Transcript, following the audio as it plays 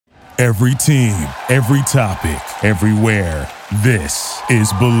Every team, every topic, everywhere. This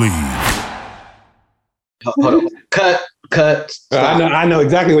is Believe. Hold on. Cut. Stop. I know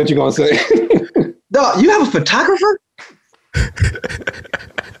exactly what you're going to say. No, you have a photographer?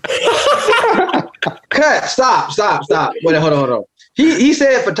 Cut. Stop. Wait, hold on. He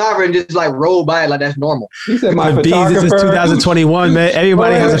said photographer and just like rolled by it like that's normal. He said my But photographer. Bees, this is 2021, man.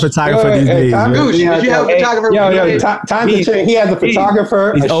 Everybody has a photographer these days. Gooch, did you have a photographer? Time to change. He has a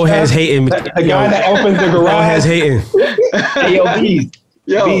photographer. These old heads hating. The guy that opens the Old garage. heads hating. Hey,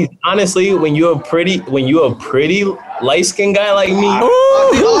 Bees, honestly, when you're a pretty light-skinned guy like me,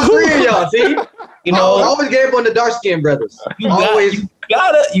 All three of y'all, see? you I know, always gave on the dark-skinned brothers. you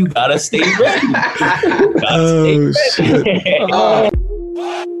gotta stay ready. You gotta stay ready.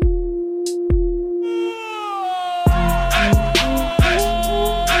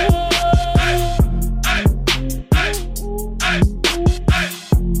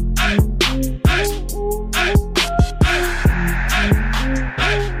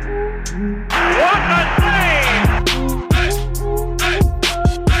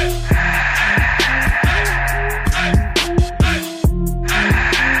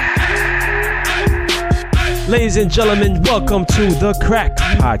 Ladies and gentlemen, welcome to the Crack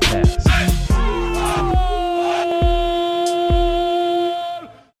Podcast.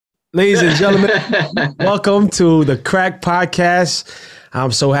 Ladies and gentlemen, welcome to the Crack Podcast.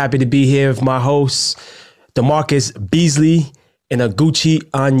 I'm so happy to be here with my hosts, DeMarcus Beasley and Aguchi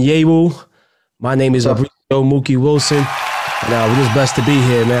Onyewu. My name is Mauricio Mookie Wilson. And we're just blessed to be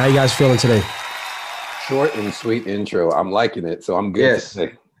here, man. How you guys feeling today? Short and sweet intro. I'm liking it, so I'm good. Yes.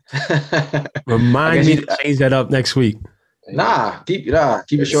 Today. Remind me to change that up next week. Keep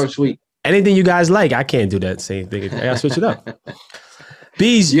it short and sweet. Anything you guys like, I can't do that same thing. I gotta switch it up.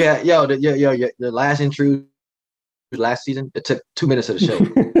 Bees, The last intro last season, it took 2 minutes of the show.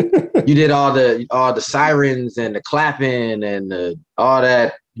 You did all the sirens and the clapping and all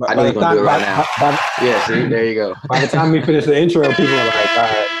that. I know you're gonna do it right now. Yeah, see, there you go. By the time we finish the intro, people are like, all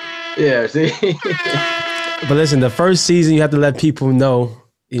right. Yeah, see. but listen, the first season you have to let people know,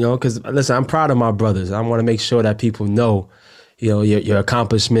 because listen, I'm proud of my brothers. I want to make sure that people know, your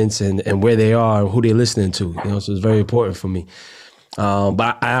accomplishments and where they are and who they're listening to. So it's very important for me.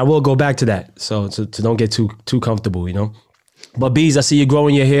 But I will go back to that. So to don't get too comfortable, But Bees, I see you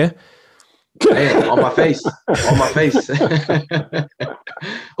growing your hair. Man, on my face.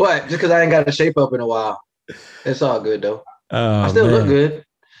 What? Just because I ain't got a shape up in a while. It's all good though. I still look good.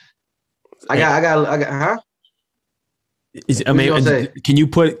 I got, huh? Are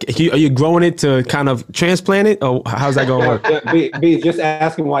you growing it to kind of transplant it, or how's that going to work? B, just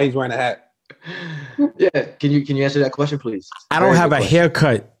ask him why he's wearing a hat. Yeah, can you answer that question, please? I don't have a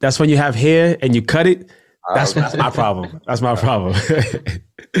haircut. That's when you have hair and you cut it. That's my problem. That's my problem.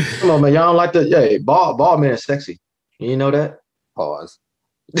 Come on, man. Y'all don't like the bald man is sexy. You know that? Pause.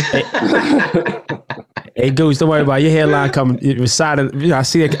 Hey, Goose, don't worry about it. Your hairline coming. I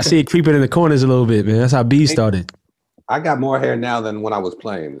see it creeping in the corners a little bit, man. That's how B started. I got more hair now than when I was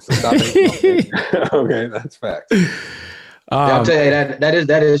playing. So stop it. Okay, that's fact. I'll tell you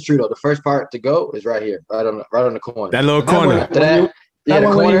that is true though. The first part to go is right here, right on the corner. That little corner. That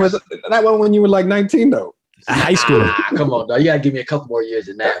one when you were like 19 though. High school. Come on, dog. You gotta give me a couple more years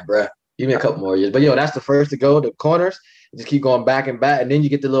than that, bro. Give me a couple more years. But that's the first to go. The corners. Just keep going back and back, and then you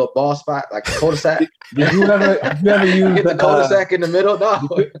get the little ball spot, like the cul-de-sac. Did you ever use get the cul-de-sac in the middle? No.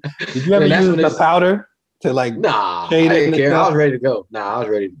 Did you ever use the powder to like? Nah, shade I didn't care. I was ready to go.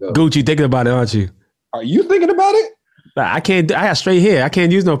 Gucci, thinking about it, aren't you? Are you thinking about it? I can't. I got straight hair. I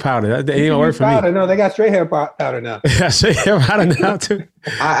can't use no powder. That ain't gonna work for me. No, they got straight hair powder now. Straight hair powder now too.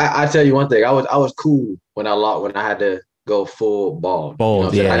 I tell you one thing. I was cool when I had to go full bald.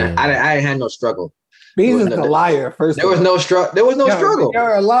 Bald, yeah. I ain't had no struggle. Beans is a liar. There was no struggle.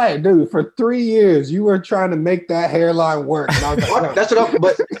 You're a liar, dude. For 3 years, you were trying to make that hairline work. And I was like, no. That's what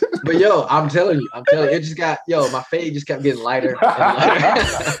but I'm telling you, it just got my fade just kept getting lighter and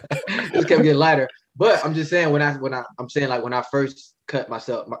lighter. It just kept getting lighter. But I'm just saying when I first cut my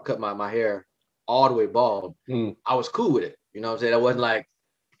hair all the way bald, I was cool with it. You know what I'm saying? I wasn't like,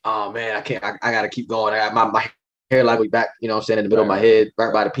 oh man, I can't. I gotta keep going. I got my hairline way back. You know what I'm saying, in the middle of my head,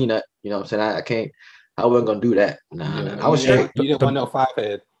 right by the peanut. You know what I'm saying? I can't. I wasn't gonna do that. Nah. I was straight. You didn't want no 5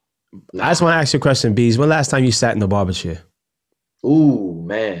 head. I just want to ask you a question, Bees. When last time you sat in the barber chair? Ooh,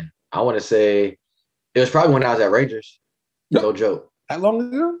 man. I want to say it was probably when I was at Rangers. No joke. That long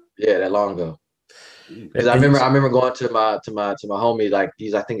ago? Yeah, that long ago. Because I remember going to my homie, like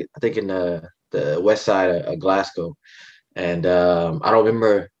he's I think in the west side of Glasgow, and I don't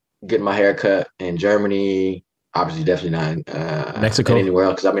remember getting my hair cut in Germany obviously definitely not in Mexico, anywhere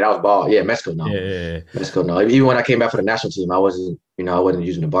else. Because I mean, I was bald. Yeah, Mexico, no. Yeah. Mexico, no. Even when I came back for the national team, I wasn't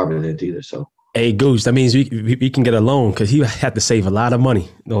using the barber lens either. So. Hey, Goose, that means we can get a loan because he had to save a lot of money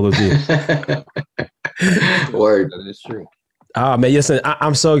all those years. Word. That is true. Man, listen,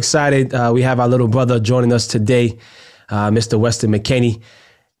 I'm so excited. We have our little brother joining us today, Mr. Weston Mckennie.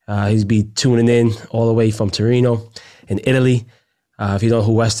 He's be tuning in all the way from Torino in Italy. If you don't know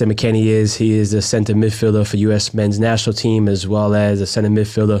who Weston Mckennie is, he is the center midfielder for U.S. men's national team as well as a center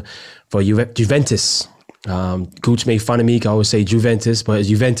midfielder for Juventus. Gooch made fun of me. I always say Juventus, but it's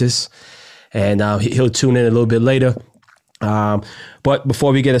Juventus. And he'll tune in a little bit later. But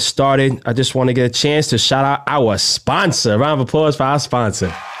before we get us started, I just want to get a chance to shout out our sponsor. A round of applause for our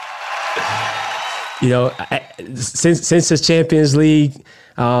sponsor. Since the Champions League,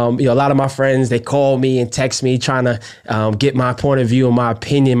 a lot of my friends, they call me and text me trying to get my point of view and my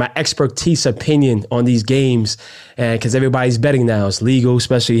opinion, my expertise opinion on these games. And because everybody's betting now, it's legal,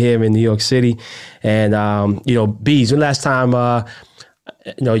 especially here in New York City. And, Bees, when last time...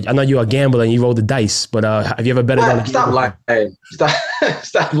 I know you're a gambler and you roll the dice, but have you ever betted on a Stop lying.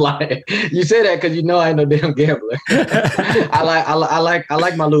 Stop lying. You say that because I ain't no damn gambler. I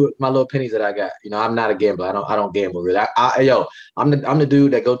like my little pennies that I got. I'm not a gambler. I don't gamble really. I'm the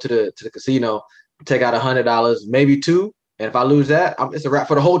dude that go to the casino, take out $100, maybe $2, and if I lose that, it's a wrap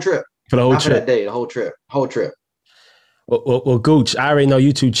for the whole trip. For the whole Not trip. For that day, the whole trip. Well, Gooch, I already know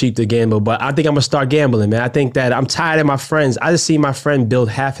you too cheap to gamble, but I think I'm going to start gambling, man. I think that I'm tired of my friends. I just see my friend build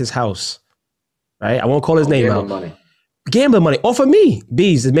half his house, right? I won't call his name out. Gambling money. Or for me,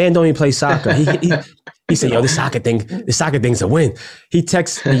 Bees, the man don't even play soccer. He said, this soccer thing's a win. He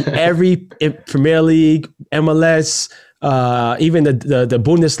texts me every Premier League, MLS, even the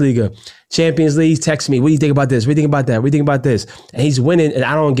Bundesliga, Champions League, texts me, what do you think about this? What do you think about that? What do you think about this? And he's winning, and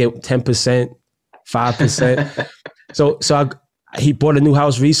I don't get 10%, 5%. So he bought a new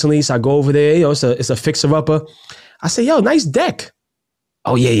house recently, so I go over there. It's a fixer-upper. I say, nice deck.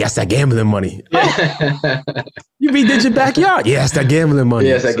 Oh, yeah, that's that gambling money. Yeah. Oh, you redid your backyard? Yeah, that's that gambling money.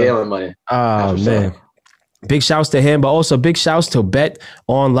 Yeah, that's that gambling money. Oh, man. Big shouts to him, but also big shouts to Bet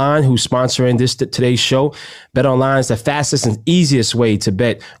Online, who's sponsoring today's show. Bet Online is the fastest and easiest way to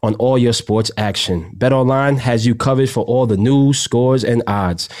bet on all your sports action. Bet Online has you covered for all the news, scores, and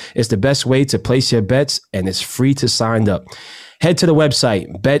odds. It's the best way to place your bets, and it's free to sign up. Head to the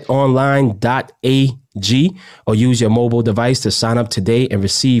website, betonline.ag, or use your mobile device to sign up today and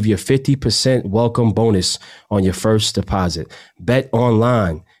receive your 50% welcome bonus on your first deposit. Bet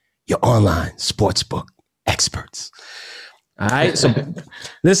Online, your online sportsbook experts. All right, so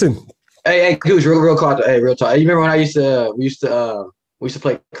listen. Hey, Goose, real talk. Hey, real talk. You remember when we used to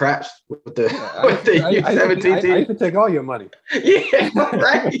play craps with the U17 team? I used to take all your money. Yeah,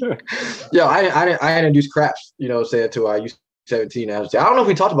 right. Yo, I introduced craps. To our U17. I don't know if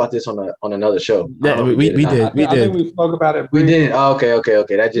we talked about this on another show. Yeah, we did. I think we spoke about it. We did. Oh, okay.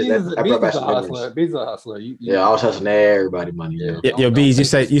 That brought back some hustler. Bees a hustler. I was hustling everybody money. Yo, Bees, you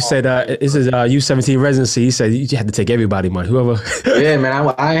said this is U17 residency. You said you had to take everybody money. Whoever. Yeah,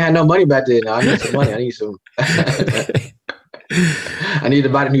 man. I ain't had no money back then. I need some money. I need some. I need to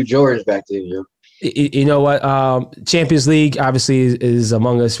buy the new Jordans back then. You know what? Champions League obviously is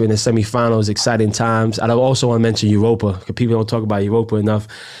among us. We're in the semifinals. Exciting times. I also want to mention Europa because people don't talk about Europa enough,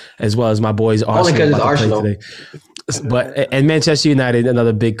 as well as my boys Arsenal. Only because it's Arsenal. Today. And Manchester United,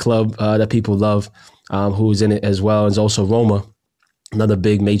 another big club that people love, who's in it as well. Is also Roma, another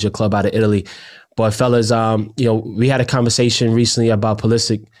big major club out of Italy. But fellas, we had a conversation recently about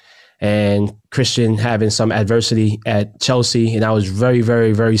Pulisic and Christian having some adversity at Chelsea. And I was very,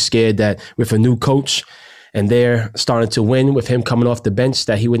 very, very scared that with a new coach and they're starting to win with him coming off the bench,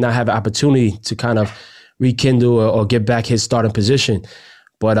 that he would not have an opportunity to kind of rekindle or get back his starting position.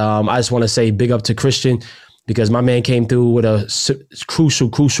 But I just want to say big up to Christian because my man came through with a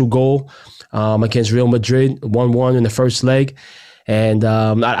crucial goal against Real Madrid, 1-1 in the first leg. And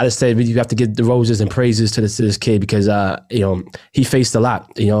I just said you have to give the roses and praises to this kid because he faced a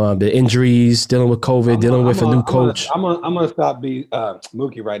lot. The injuries, dealing with COVID, dealing with a new coach. I'm gonna stop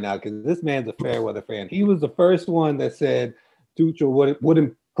Mookie right now because this man's a fair weather fan. He was the first one that said Tuchel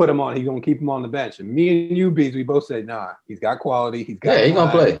wouldn't put him on. He's gonna keep him on the bench. And me and you, Bees, we both said, nah, he's got quality. He's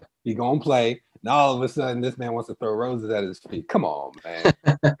gonna play. He's gonna play. Now all of a sudden, this man wants to throw roses at his feet. Come on, man.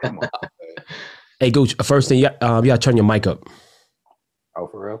 Come on, man. Hey, Gooch. First thing, you gotta turn your mic up. Oh,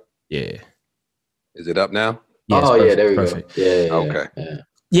 for real? Yeah. Is it up now? Yeah, perfect, there we perfect. go. Yeah. Okay.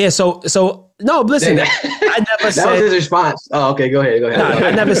 Yeah. So no, llisten. I never said that was his response. Oh, okay. Go ahead. No,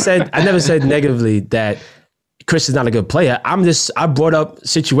 I never said negatively that Chris is not a good player. I brought up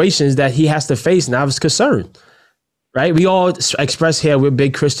situations that he has to face, and I was concerned. right? We all express here we're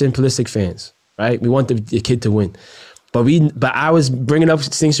big Christian Pulisic fans, right? We want the kid to win. But I was bringing up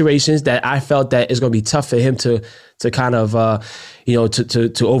situations that I felt that it's going to be tough for him to kind of,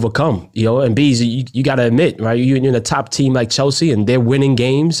 to overcome, and Bees, you got to admit, right? You're in a top team like Chelsea and they're winning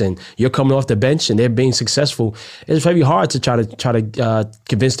games and you're coming off the bench and they're being successful. It's very hard to try to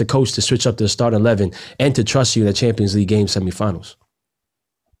convince the coach to switch up the starting 11 and to trust you in the Champions League game semifinals.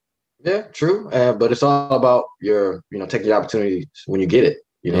 Yeah, true. But it's all about taking your opportunities when you get it.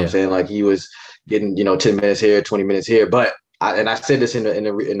 You know what I'm saying? Like he was getting, 10 minutes here, 20 minutes here. But I said this in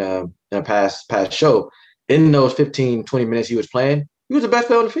a past show. In those 15, 20 minutes he was playing, he was the best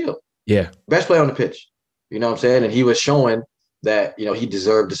player on the field. Yeah. Best player on the pitch. You know what I'm saying? And he was showing that, he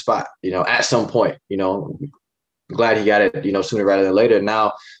deserved the spot, at some point. I'm glad he got it, sooner rather than later.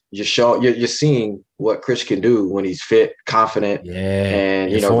 Now you're seeing what Chris can do when he's fit, confident,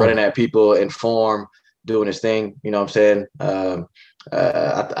 and running at people in form, doing his thing. You know what I'm saying?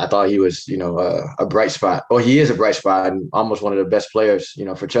 I thought he was, a bright spot. Or he is a bright spot and almost one of the best players,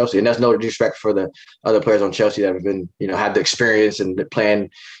 for Chelsea. And that's no disrespect for the other players on Chelsea that have been, had the experience and playing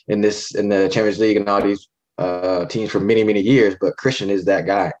in the Champions League and all these teams for many, many years. But Christian is that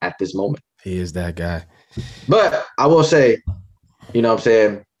guy at this moment. He is that guy. But I will say, what I'm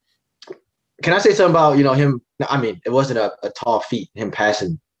saying, can I say something about, him? I mean, it wasn't a tall feat, him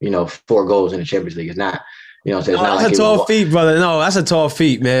passing, 4 goals in the Champions League. It's not. You know what I'm saying? No, that's a tall feat, brother. No, that's a tall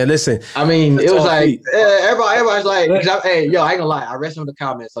feat, man. Listen. I mean, it was like, everybody's like, I ain't gonna lie. I read some of the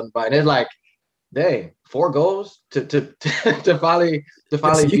comments on and it's like, dang, 4 goals to finally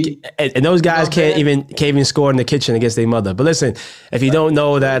beat. And those guys can't even score in the kitchen against their mother. But listen, if you don't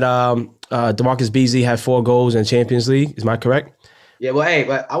know that DeMarcus Beasley had 4 goals in Champions League, is my correct? Yeah, well,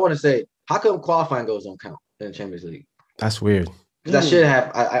 but I want to say, how come qualifying goals don't count in the Champions League? That's weird. Because I should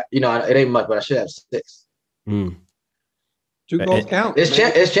have, it ain't much, but I should have 6. 2 goals count. It's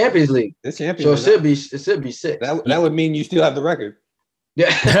Champions League. It's Champions so League. it should be 6. That would mean you still have the record.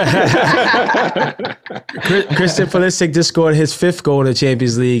 Yeah. Christian Pulisic just scored his 5th goal in the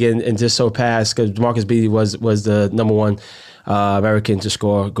Champions League and just surpassed because Marcus Beasley was the number 1 American to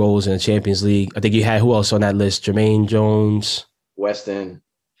score goals in the Champions League. I think you had who else on that list? Jermaine Jones, Weston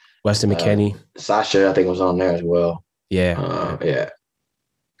McKennie, Sasha. I think was on there as well. Yeah. Yeah.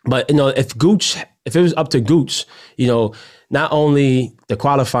 But if it was up to Gooch, not only the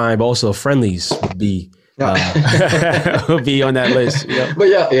qualifying but also friendlies would be would be on that list. But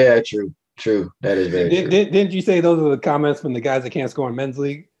yeah, true. That is very true. Didn't you say those are the comments from the guys that can't score in men's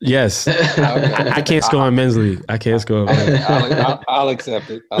league? Yes, I can't score in men's league. I can't score. I'll accept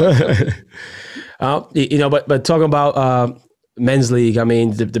it. But talking about men's league, I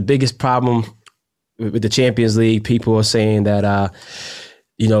mean the biggest problem with the Champions League, people are saying that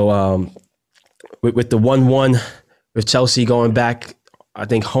with the 1-1 with Chelsea going back, I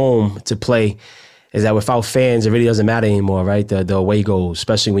think home to play, is that without fans, it really doesn't matter anymore, right? The away goals,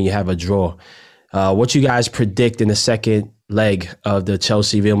 especially when you have a draw. What you guys predict in the second leg of the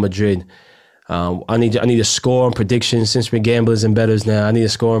Chelsea Real Madrid? I need a score and prediction since we're gamblers and bettors now. I need a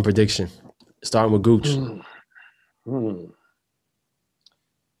score and prediction, starting with Gooch.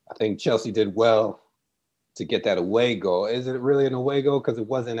 I think Chelsea did well to get that away goal. Is it really an away goal? Because it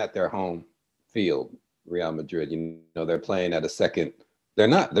wasn't at their home field, Real Madrid. They're playing at a second. They're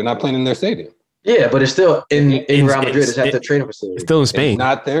not playing in their stadium. Yeah, but it's still in Real Madrid. It's at the training facility. It's still in Spain. It's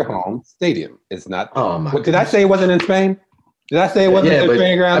not their home stadium. It's not. Oh my! Did I say it wasn't in Spain? Did I say it wasn't in their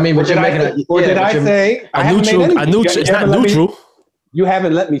training ground? I mean, but did I say a neutral? It's not neutral. You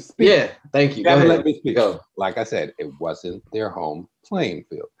haven't let me speak. Yeah, thank you. You haven't let me speak. Like I said, it wasn't their home playing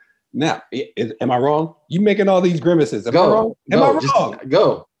field. Now, am I wrong? You making all these grimaces. Am I wrong? Am I wrong?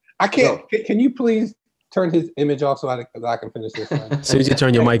 Go. I can't. Can you please turn his image off so I can finish this? As soon as you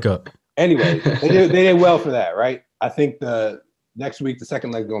turn your mic up. Anyway, they did well for that, right? I think the next week, the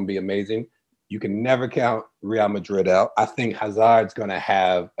second leg is going to be amazing. You can never count Real Madrid out. I think Hazard's going to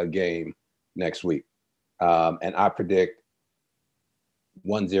have a game next week. And I predict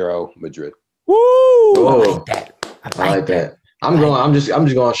 1-0 Madrid. Woo! I like that. I like that. I'm just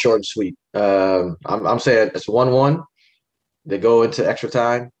going short and sweet. I'm saying it's 1-1. They go into extra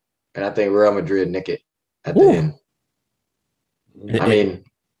time, and I think Real Madrid nick it at the end. I mean,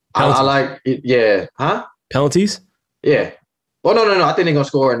 I like it. Yeah, huh? Penalties? Yeah. Well, no. I think they're gonna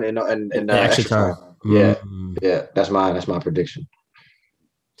score in extra time. Yeah, yeah. That's my prediction.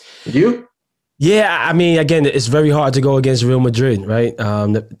 You? Yeah, I mean, again, it's very hard to go against Real Madrid, right?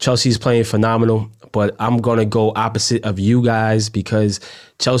 Chelsea's playing phenomenal, but I'm going to go opposite of you guys because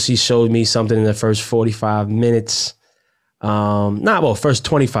Chelsea showed me something in the first 45 minutes. First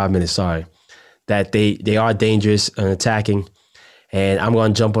 25 minutes, sorry, that they are dangerous and attacking. And I'm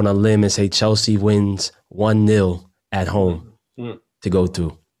going to jump on a limb and say Chelsea wins 1-0 at home to go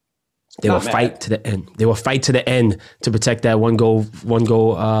through. They will fight to the end. They will fight to the end to protect that one goal.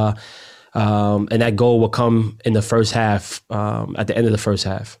 And that goal will come in the first half, at the end of the first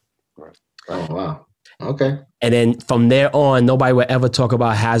half. Oh, wow. Okay. And then from there on, nobody will ever talk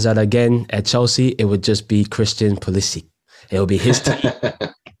about Hazard again at Chelsea. It would just be Christian Pulisic. It will be his team. It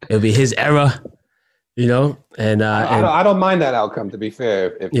will be his era, you know? And I don't mind that outcome, to be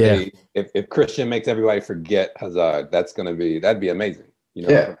fair. If Christian makes everybody forget Hazard, that'd be amazing. You know?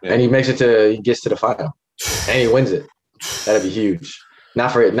 Yeah. And he gets to the final and he wins it. That'd be huge.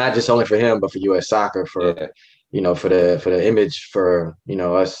 Not just only for him, but for U.S. soccer, for the image, for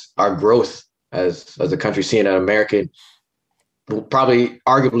us, our growth as a country, seeing an American, probably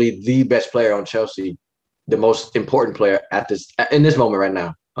arguably the best player on Chelsea, the most important player in this moment right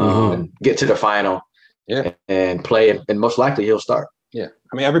now, get to the final, and play, and most likely he'll start. Yeah,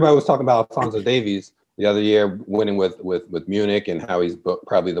 I mean, everybody was talking about Alphonso Davies the other year, winning with Munich, and how he's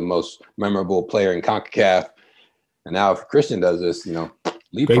probably the most memorable player in CONCACAF. And now if Christian does this,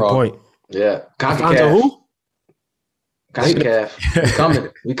 leapfrog. Great point. Yeah, CONCACAF. Who?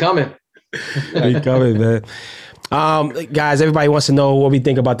 CONCACAF. We coming. We coming, man. Guys, everybody wants to know what we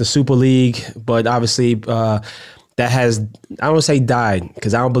think about the Super League, but obviously that has, I don't want to say died,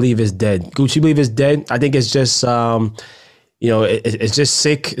 because I don't believe it's dead. Gucci, you believe it's dead? I think it's just, it's just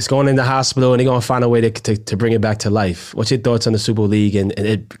sick. It's going in the hospital, and they're going to find a way to bring it back to life. What's your thoughts on the Super League and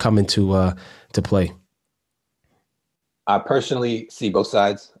it coming to play? I personally see both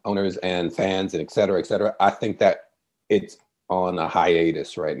sides, owners and fans, and et cetera, et cetera. I think that it's on a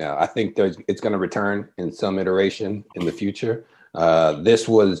hiatus right now. I think it's going to return in some iteration in the future. This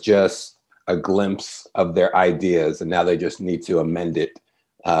was just a glimpse of their ideas, and now they just need to amend it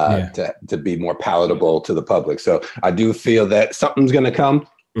to be more palatable to the public. So I do feel that something's going to come,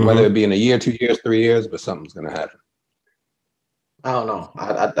 whether it be in a year, 2 years, 3 years, but something's going to happen. I don't know.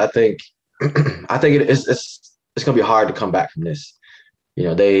 I think it's going to be hard to come back from this.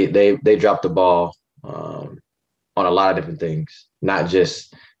 They dropped the ball on a lot of different things, not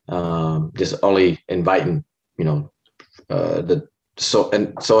just only inviting, the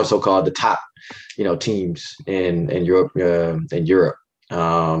so-called the top, teams in Europe.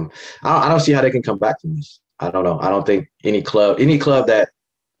 I don't see how they can come back from this. I don't know. I don't think any club that,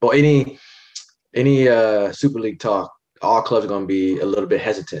 or any Super League talk, all clubs are going to be a little bit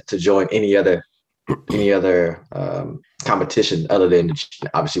hesitant to join any other competition other than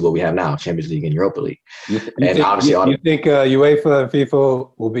obviously what we have now, Champions League and Europa League. You think UEFA and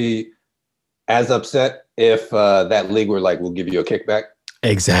FIFA will be as upset if that league were like, we'll give you a kickback?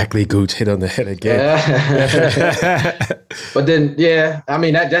 Exactly, Gooch hit on the head again. But then, I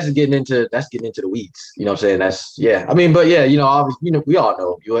mean that's getting into the weeds. You know what I'm saying? I mean, but obviously, we all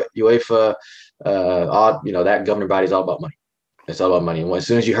know UEFA, that governing body is all about money. It's all about money. And as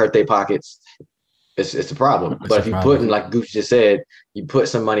soon as you hurt their pockets, it's a problem. But if you put in, like Gooch just said, you put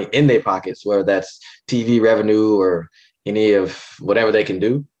some money in their pockets, whether that's TV revenue or any of whatever they can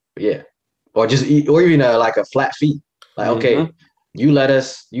do, or even like a flat fee. Like, okay, you let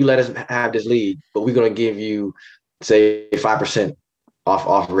us have this league, but we're gonna give you, say, 5%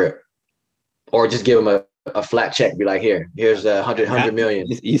 off rip, or just give them a flat check. Be like, here's 100 million.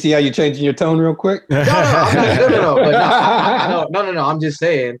 You see how you're changing your tone real quick? No. I'm just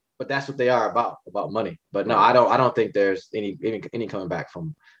saying. But that's what they are about money. But no, I don't think there's any coming back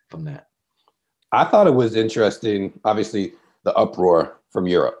from that. I thought it was interesting, obviously, the uproar from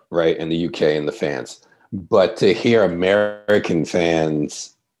Europe, right, and the UK and the fans. But to hear American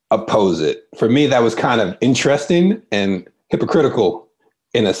fans oppose it, for me, that was kind of interesting and hypocritical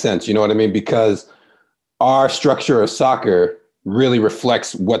in a sense. You know what I mean? Because our structure of soccer really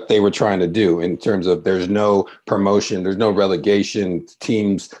reflects what they were trying to do in terms of there's no promotion, there's no relegation,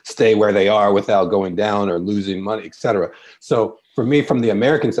 teams stay where they are without going down or losing money, et cetera. So for me, from the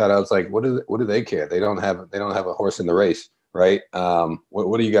American side, I was like, what do they care? They don't have a horse in the race, right?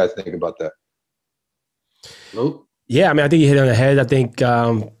 What do you guys think about that? Nope. Yeah, I mean, I think you hit it on the head. I think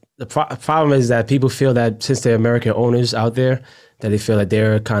the problem is that people feel that since they're American owners out there, that they feel that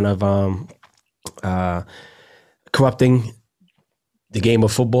they're kind of corrupting the game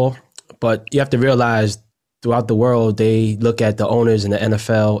of football. But you have to realize throughout the world, they look at the owners in the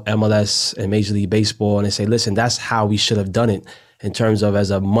NFL, MLS, and Major League Baseball, and they say, listen, that's how we should have done it in terms of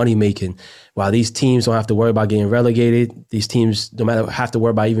as a money making. While these teams don't have to worry about getting relegated, these teams no matter have to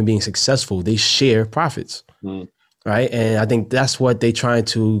worry about even being successful. They share profits, right? And I think that's what they're trying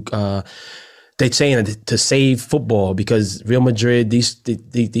to they're saying to save football because Real Madrid,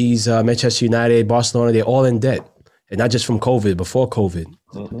 these Manchester United, Barcelona, they're all in debt. And not just from COVID, before COVID.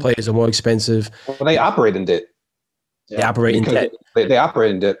 Mm-hmm. Players are more expensive. Well, they operate in debt. They operate in debt. They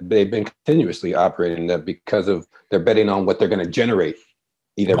operate in debt. They've been continuously operating in debt because of they're betting on what they're going to generate.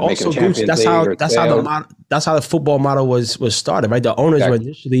 Either making a Champions League that's how the football model was started, right? The owners were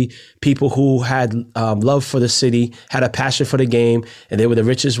initially people who had love for the city, had a passion for the game, and they were the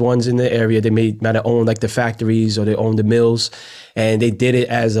richest ones in the area. They might have owned like the factories or they owned the mills, and they did it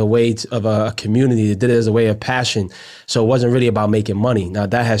as a way of a community. They did it as a way of passion. So it wasn't really about making money. Now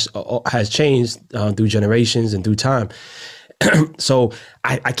that has changed through generations and through time. So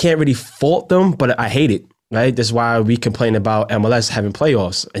I can't really fault them, but I hate it. Right. That's why we complain about MLS having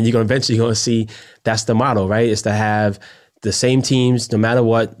playoffs, and you're eventually going to see that's the model, right? Is to have the same teams no matter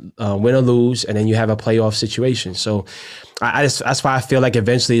what, win or lose, and then you have a playoff situation. So that's why I feel like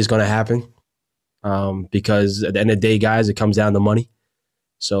eventually it's going to happen, because at the end of the day, guys, it comes down to money.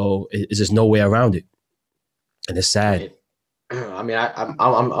 So it's just no way around it, and it's sad. I mean, I'm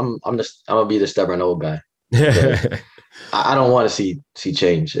gonna be the stubborn old guy. I don't want to see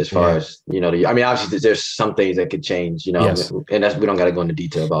change as far as, I mean, obviously there's some things that could change, yes. And we don't got to go into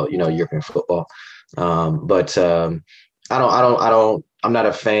detail about, European football. But I'm not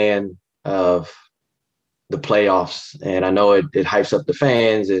a fan of the playoffs, and I know it hypes up the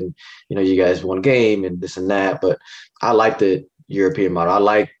fans and, you guys won a game and this and that, but I like the European model. I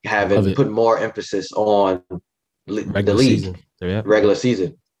like put more emphasis on the league, regular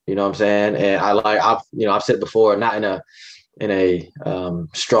season. You know what I'm saying? And I've said before, not in a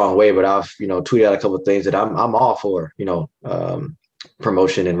strong way, but I've, tweeted out a couple of things that I'm all for,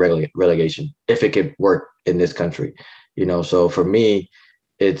 promotion and relegation, if it could work in this country, so for me,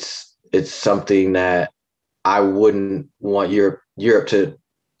 it's something that I wouldn't want Europe to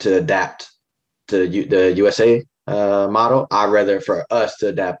adapt to the USA model. I'd rather for us to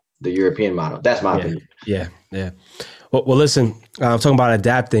adapt the European model. That's my opinion. Yeah. Well, listen, talking about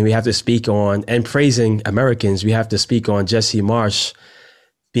adapting, we have to speak on, and praising Americans, we have to speak on Jesse Marsch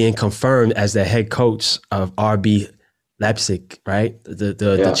being confirmed as the head coach of RB Leipzig, right?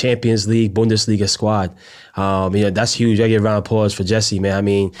 The Champions League, Bundesliga squad. That's huge. I give a round of applause for Jesse, man. I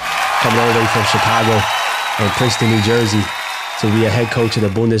mean, coming all the way from Chicago and Princeton, New Jersey, to be a head coach of the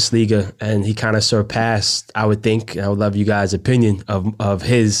Bundesliga, and he kind of surpassed, I would think, and I would love you guys' opinion of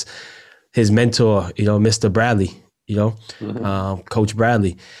his mentor, Mr. Bradley. Coach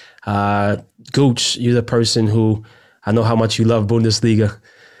Bradley. Gooch, you're the person who, I know how much you love Bundesliga,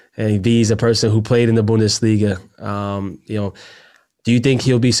 and B is a person who played in the Bundesliga. Do you think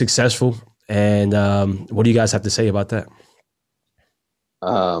he'll be successful? And what do you guys have to say about that?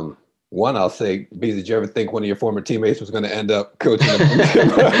 One, I'll say, B, did you ever think one of your former teammates was going to end up coaching?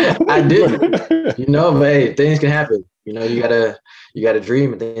 I didn't. But hey, things can happen. You gotta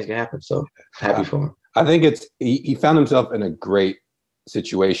dream, and things can happen. So happy for him. I think he found himself in a great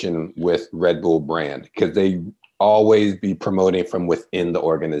situation with Red Bull brand, because they always be promoting from within the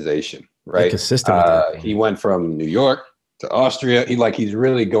organization, right? Consistent with that. He went from New York to Austria. He's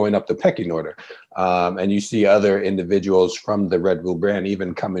really going up the pecking order. And you see other individuals from the Red Bull brand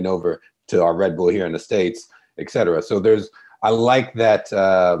even coming over to our Red Bull here in the States, et cetera. So I like that.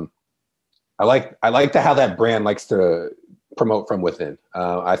 I like how that brand likes to promote from within.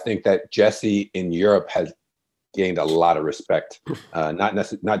 I think that Jesse in Europe has gained a lot of respect,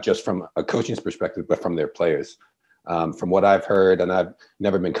 not just from a coaching's perspective, but from their players. From what I've heard, and I've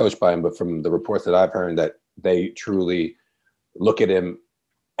never been coached by him, but from the reports that I've heard, that they truly look at him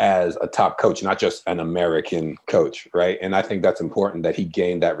as a top coach, not just an American coach, right? And I think that's important that he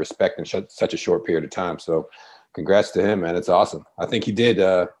gained that respect in such a short period of time. So congrats to him, man. It's awesome. I think he did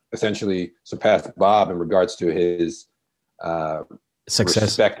essentially surpass Bob in regards to his success.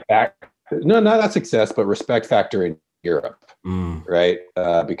 Respect factor. No, not success, but respect factor in Europe, right?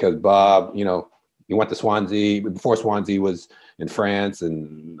 Because Bob, he went to Swansea. Before Swansea was in France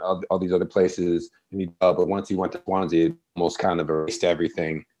and all these other places. But once he went to Swansea, it almost kind of erased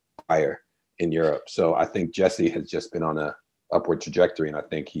everything prior in Europe. So I think Jesse has just been on a upward trajectory, and I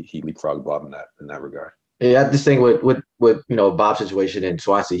think he leapfrogged Bob in that regard. Yeah, this thing with Bob's situation in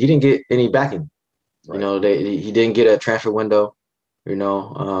Swansea, he didn't get any backing. Right. He didn't get a transfer window.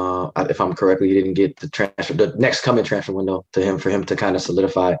 If I'm correctly, he didn't get the next coming transfer window for him to kind of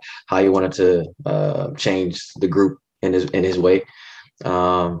solidify how he wanted to change the group in his way.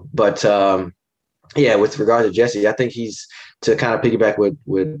 With regard to Jesse, I think he's, to kind of piggyback what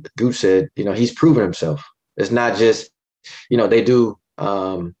Gooch said, he's proven himself. It's not just, they do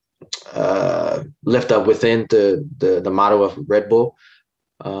lift up within the model of Red Bull.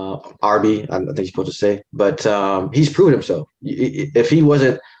 RB, I think you're supposed to say. But he's proven himself. If he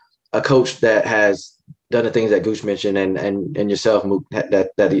wasn't a coach that has done the things that Goose mentioned and yourself, Mook,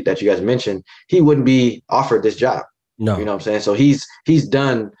 that you guys mentioned, he wouldn't be offered this job. No. You know what I'm saying? So he's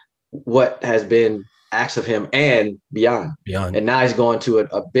done what has been asked of him and beyond. And now he's going to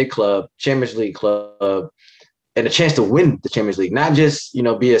a big club, Champions League club, and a chance to win the Champions League, not just,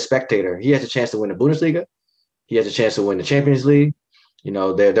 be a spectator. He has a chance to win the Bundesliga. He has a chance to win the Champions League.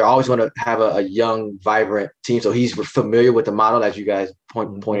 They're always going to have a young, vibrant team. So he's familiar with the model, as you guys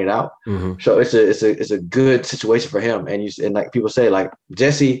pointed out. Mm-hmm. So it's a good situation for him. And like people say, like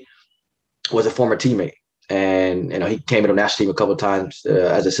Jesse was a former teammate, and he came in the national team a couple of times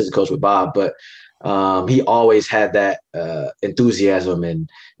as assistant coach with Bob, but he always had that enthusiasm and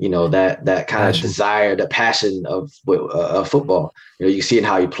that kind of desire, the passion of football. You see it in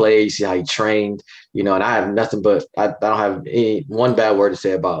how he played, you see how he trained. And I have nothing but I don't have one bad word to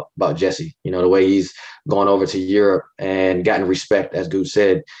say about Jesse. The way he's gone over to Europe and gotten respect, as Goose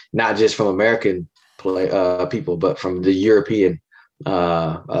said, not just from American people, but from the European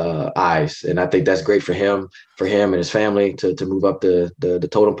eyes. And I think that's great for him and his family to move up the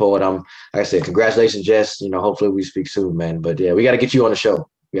totem pole. And like I said, congratulations, Jess. Hopefully we speak soon, man. But yeah, we got to get you on the show.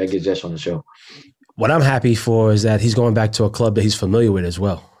 We got to get Jess on the show. What I'm happy for is that he's going back to a club that he's familiar with as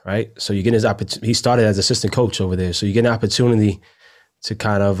well, right? So you get his opportunity. He started as assistant coach over there, so you get an opportunity to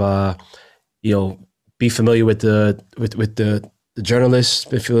kind of be familiar with the journalists,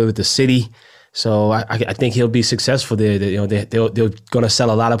 be familiar with the city. So I think he'll be successful there. They're going to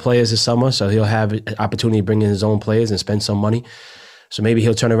sell a lot of players this summer, so he'll have an opportunity to bring in his own players and spend some money. So maybe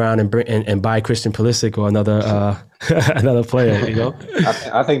he'll turn around and buy Christian Pulisic or another player.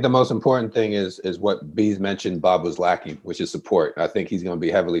 I think the most important thing is what Bees mentioned. Bob was lacking, which is support. I think he's going to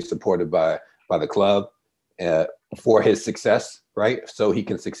be heavily supported by the club for his success, right? So he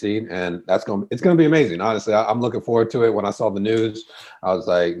can succeed, and it's going to be amazing. Honestly, I'm looking forward to it. When I saw the news, I was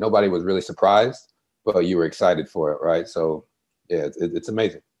like, nobody was really surprised, but you were excited for it, right? So yeah, it's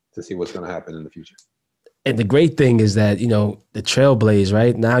amazing to see what's going to happen in the future. And the great thing is that, the trailblaze,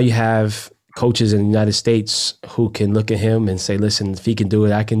 right? Now you have coaches in the United States who can look at him and say, listen, if he can do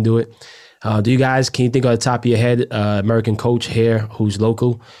it, I can do it. Can you think on the top of your head, American coach here who's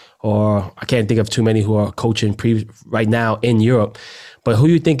local? Or I can't think of too many who are coaching right now in Europe. But who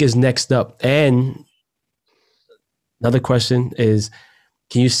you think is next up? And another question is,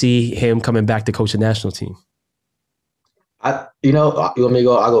 can you see him coming back to coach the national team? You want me to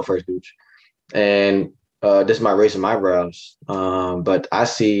go? I'll go first, Gooch. And this might raise some eyebrows, but I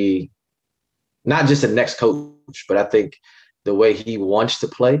see not just the next coach, but I think the way he wants to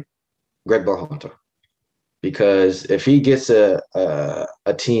play, Greg Berhalter. Because if he gets a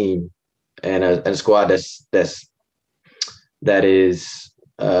team and a squad that is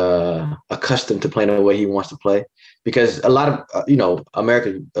accustomed to playing the way he wants to play, because a lot of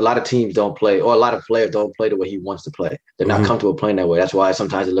a lot of teams don't play, or a lot of players don't play the way he wants to play. They're not comfortable playing that way. That's why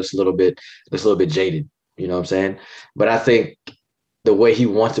sometimes it looks a little bit jaded. You know what I'm saying? But I think the way he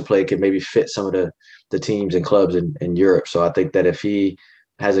wants to play can maybe fit some of the teams and clubs in Europe. So I think that if he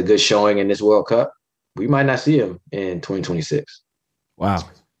has a good showing in this World Cup, we might not see him in 2026. Wow.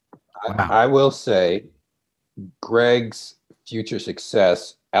 I will say Greg's future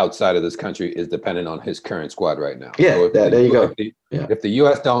success outside of this country is dependent on his current squad right now. Yeah, so there you go. If the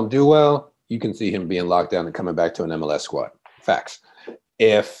U.S. don't do well, you can see him being locked down and coming back to an MLS squad. Facts.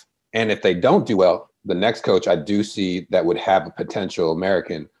 If they don't do well, the next coach I do see that would have a potential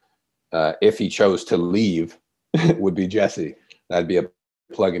American, if he chose to leave, would be Jesse. That'd be a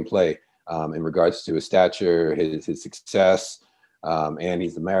plug and play. In regards to his stature, his success, and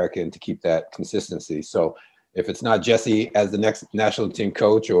he's American, to keep that consistency. So if it's not Jesse as the next national team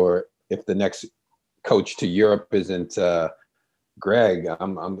coach, or if the next coach to Europe isn't Greg,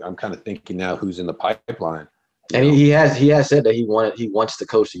 I'm kind of thinking now who's in the pipeline. And he has said that he wants to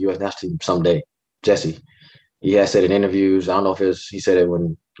coach the U.S. national team someday. Jesse, he has said in interviews. I don't know if he said it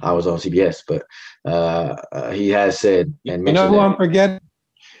when I was on CBS, but he has said and mentioned. Who I'm forgetting?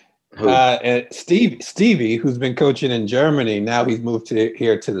 Stevie, who's been coaching in Germany, now he's moved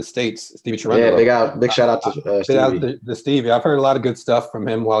here to the States. Stevie Cherundolo. Yeah, big shout out to Stevie. Stevie. I've heard a lot of good stuff from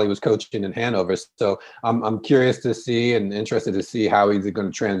him while he was coaching in Hanover. So I'm curious to see and interested to see how he's going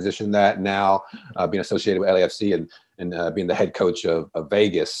to transition that now, being associated with LAFC and being the head coach of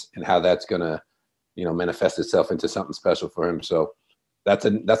Vegas, and how that's going to manifest itself into something special for him. So that's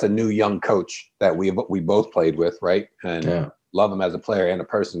a new young coach that we both played with, right? And yeah. Love him as a player and a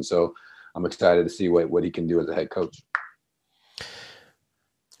person. So I'm excited to see what he can do as a head coach.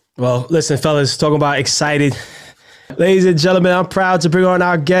 Well, listen, fellas, talking about excited. Ladies and gentlemen, I'm proud to bring on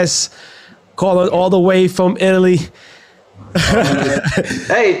our guest, calling all the way from Italy.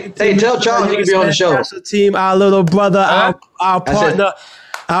 Hey, tell Charles he can be on the show. Team, our little brother, our partner,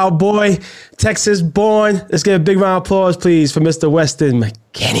 our boy, Texas born. Let's get a big round of applause, please, for Mr. Weston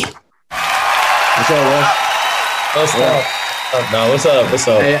Mckennie. What's up, Wes? What's up? No, what's up? What's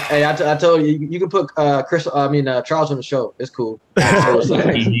up? Hey, I told you, you can put Charles on the show. It's cool.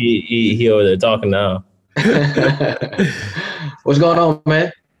 he over there talking now. What's going on,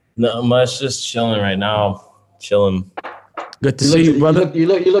 man? Not much, just chilling right now. Chilling. Good to see you, brother. You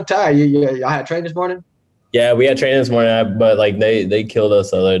look tired. You had training this morning? Yeah, we had training this morning, but like they killed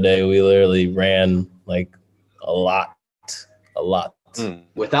us the other day. We literally ran like a lot.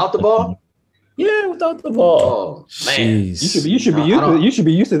 Without the ball? Yeah, without the ball. Oh man, Jeez. You should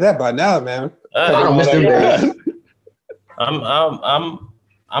be used to that by now, man. I don't miss them days.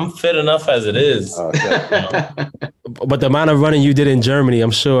 I'm fit enough as it is. But the amount of running you did in Germany,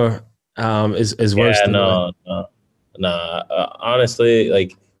 I'm sure, is worse. Yeah, no. Honestly,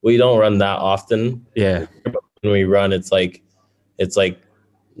 like we don't run that often. Yeah. When we run, it's like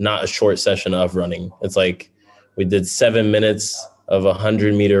not a short session of running. It's like we did 7 minutes of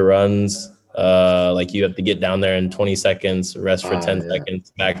 100-meter runs. Like you have to get down there in 20 seconds, rest for 10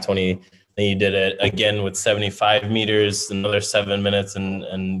 seconds, back 20. Then you did it again with 75 meters, another 7 minutes,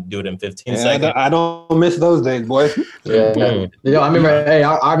 and do it in 15 seconds. I don't miss those days, boy. Yeah. I remember. Hey,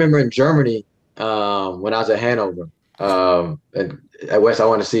 I remember in Germany when I was at Hanover. And at West, I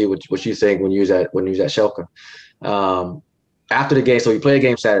want to see what you think when you was at Schalke. After the game, so we play a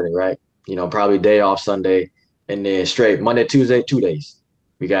game Saturday, right? Probably day off Sunday, and then straight Monday, Tuesday, 2 days.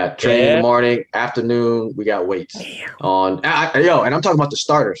 We got training in the morning, afternoon. We got weights on. And I'm talking about the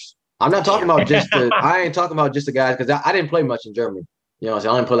starters. I'm not talking about I ain't talking about just the guys because I didn't play much in Germany. I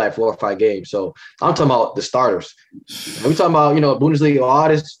only played like 4 or 5 games. So I'm talking about the starters. And we talking about Bundesliga, all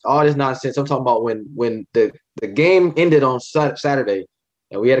this nonsense. I'm talking about when the game ended on Saturday,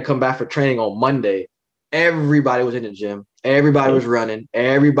 and we had to come back for training on Monday. Everybody was in the gym. Everybody was running.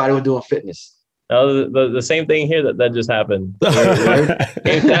 Everybody was doing fitness. No, the same thing here that just happened.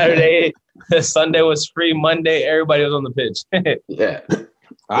 Game Saturday, Sunday was free. Monday, everybody was on the pitch. Yeah,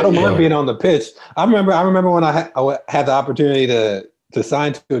 I don't mind being on the pitch. I remember when I had the opportunity to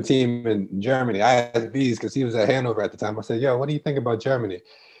sign to a team in Germany. I asked Bees because he was at Hanover at the time. I said, "Yo, what do you think about Germany?"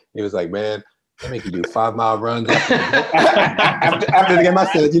 He was like, "Man, they make you do 5-mile runs after the game." I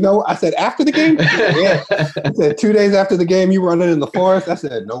said, after the game? Yeah. I said, 2 days after the game, you running in the forest? I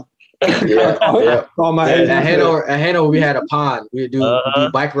said, nope. Yeah. At Hanover, we had a pond. We would do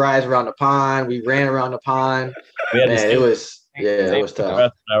bike rides around the pond. We ran around the pond. It was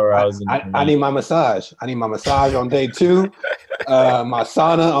tough. I need my massage. I need my massage on day 2, my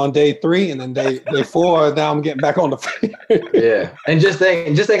sauna on day 3, and then day 4. Now I'm getting back on the field. Yeah, and just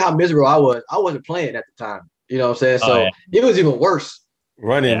think how miserable I was. I wasn't playing at the time. You know what I'm saying? So it was even worse.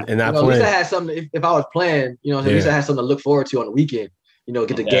 Running and not playing. At least I had something. If I was playing, at least I had something to look forward to on the weekend.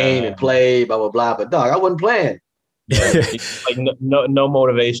 Get the game and play, blah blah blah. But dog, I wasn't playing. Like no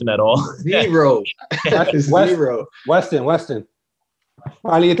motivation at all. Zero. Zero. Weston.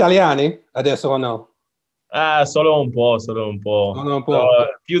 Parli italiani adesso o no? Solo un po'.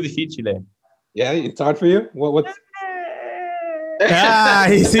 Più difficile. Yeah, it's hard for you? What's you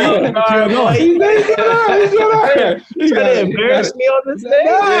see? He's gonna embarrass me on this thing.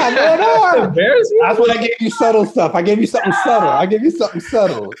 No. Embarrass me? That's what I gave you subtle stuff. I gave you something subtle.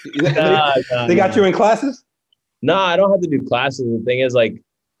 They got you in classes? No, I don't have to do classes. The thing is, like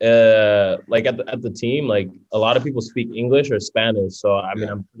at the team, like a lot of people speak English or Spanish. So I mean,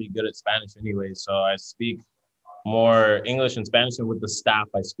 I'm pretty good at Spanish anyway. So I speak more English and Spanish, and with the staff,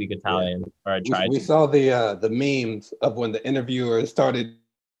 I speak Italian. Or I try. We saw the memes of when the interviewer started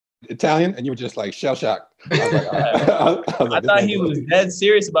Italian, and you were just like shell shocked. I thought he was dead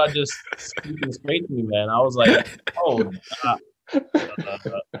serious about just speaking straight to me, man. I was like, oh,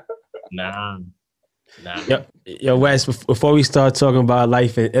 nah. Yo, Wes, before we start talking about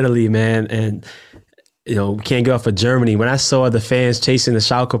life in Italy, man, and we can't get off of Germany. When I saw the fans chasing the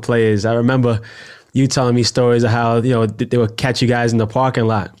Schalke players, I remember you telling me stories of how they would catch you guys in the parking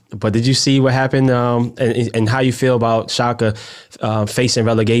lot. But did you see what happened and how you feel about Schalke facing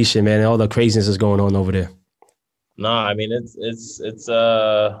relegation, man, and all the craziness that's going on over there? No, I mean it's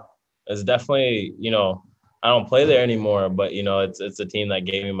definitely I don't play there anymore, but it's a team that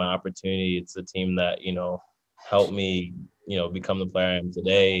gave me my opportunity. It's a team that helped me become the player I am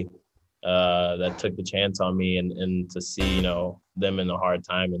today. That took the chance on me, and to see them in a hard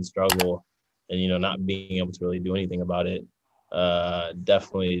time and struggle, and not being able to really do anything about it.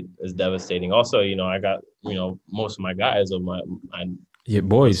 definitely is devastating. Also, I got, most of my guys of my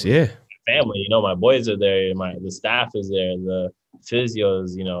boys, yeah. family, my boys are there, the staff is there, the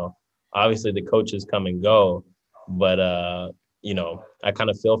physios, obviously the coaches come and go, but I kind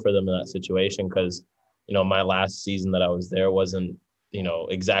of feel for them in that situation because, my last season that I was there wasn't,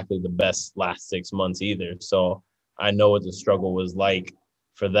 exactly the best last 6 months either. So I know what the struggle was like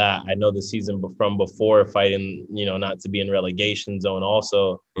for that. I know the season from before fighting, not to be in relegation zone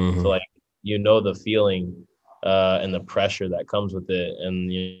also. Mm-hmm. So like, the feeling and the pressure that comes with it, and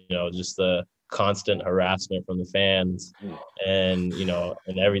just the constant harassment from the fans and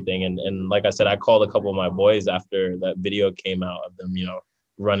and everything, and like I said, I called a couple of my boys after that video came out of them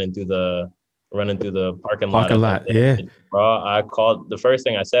running through the parking lot. Yeah, bro, I called. The first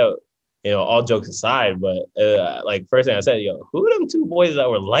thing I said, all jokes aside, but first thing I said, who are them two boys that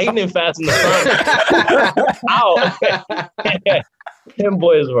were lightning fast in the front? Out. Them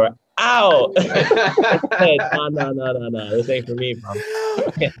boys were out. No. This ain't for me, bro.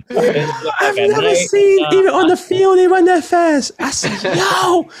 I've never seen, even on the field, they run that fast. I said,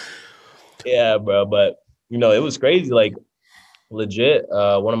 yo. Yeah, bro. But, it was crazy. Like, legit,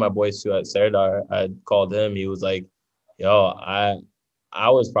 one of my boys too at Serdar, I called him. He was like, yo, I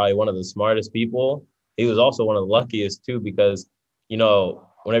was probably one of the smartest people. He was also one of the luckiest too, because,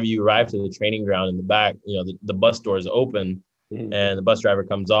 whenever you arrive to the training ground in the back, the bus doors open. Mm-hmm. And the bus driver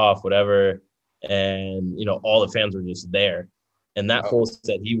comes off, whatever, and all the fans were just there. And that fool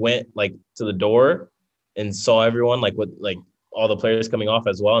said he went to the door and saw everyone, with all the players coming off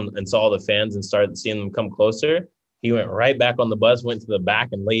as well, and saw all the fans and started seeing them come closer. He went right back on the bus, went to the back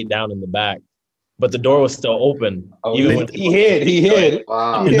and laid down in the back. But the door was still open. Even when he hid.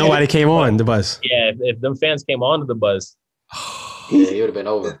 Wow. And nobody came on the bus. Yeah, if them fans came onto the bus, yeah, he would have been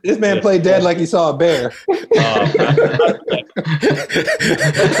over. This man played dead like he saw a bear.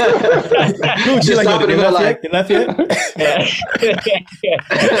 Gucci, like, you left yet?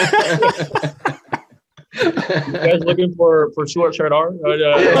 You guys looking for short shirt R?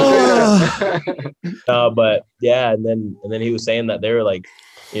 But yeah, and then he was saying that they were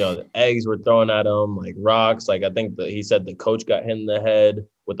the eggs were thrown at him, rocks. I think he said the coach got hit in the head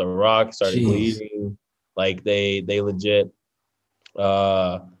with a rock, started bleeding. They legit.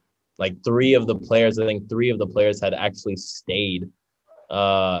 Three of the players had actually stayed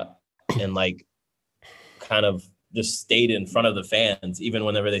and kind of just stayed in front of the fans even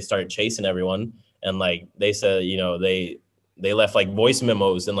whenever they started chasing everyone. And they said, they left voice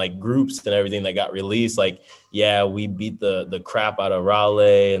memos and groups and everything that got released. Yeah, we beat the crap out of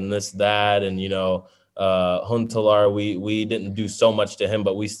Raleigh and this, that, and Huntalar, we didn't do so much to him,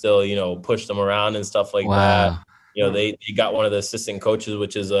 but we still, pushed him around and stuff like that. They got one of the assistant coaches,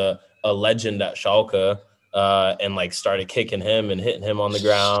 which is a legend at Schalke, and started kicking him and hitting him on the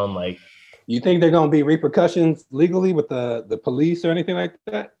ground. You think they're going to be repercussions legally with the police or anything like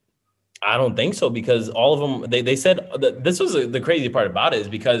that? I don't think so, because all of them, they said that this was the crazy part about it, is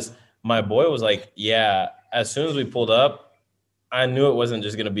because my boy was like, yeah, as soon as we pulled up, I knew it wasn't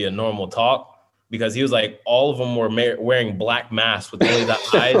just going to be a normal talk, because he was like, all of them were wearing black masks with only the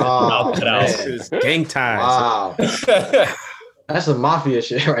eyes and mouth cut out. Gang ties. Wow. That's some mafia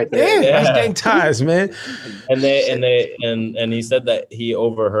shit right there. Yeah, that's gang ties, man. And he said that he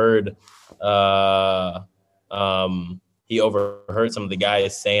overheard some of the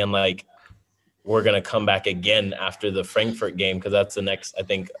guys saying we're gonna come back again after the Frankfurt game, because that's the next, I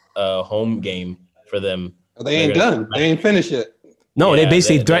think, home game for them. They ain't done. They ain't finished it. No, they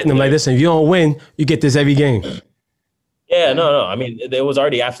basically threatened them listen, if you don't win, you get this every game. Yeah, no. I mean, it was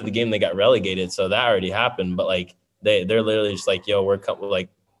already after the game they got relegated, so that already happened. But they're literally just yo, we're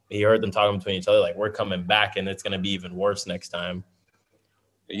he heard them talking between each other, we're coming back, and it's gonna be even worse next time.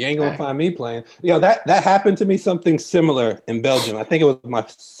 You ain't gonna find me playing. That happened to me, something similar in Belgium. I think it was my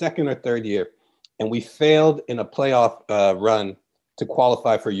second or third year, and we failed in a playoff run to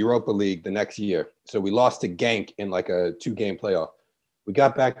qualify for Europa League the next year. So we lost to Genk in a 2-game playoff. We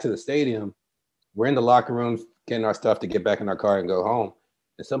got back to the stadium. We're in the locker room getting our stuff to get back in our car and go home.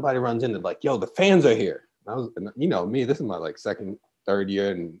 And somebody runs in and yo, the fans are here. And I was, me, this is my second, third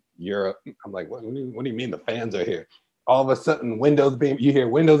year in Europe. I'm like, what do you mean the fans are here? All of a sudden, you hear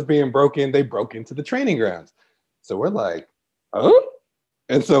windows being broken. They broke into the training grounds. So we're like, oh?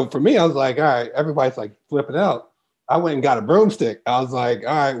 And so for me, I was like, all right, everybody's flipping out. I went and got a broomstick. I was like,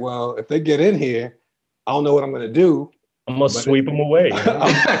 all right, well, if they get in here, I don't know what I'm going to do. I'm going to sweep them away. I'm going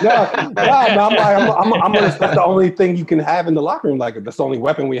to, that's the only thing you can have in the locker room. That's the only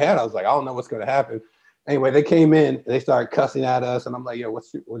weapon we had. I was like, I don't know what's going to happen. Anyway, they came in, they started cussing at us, and I'm like, yo,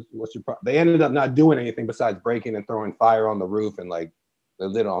 what's your problem? They ended up not doing anything besides breaking and throwing fire on the roof and like they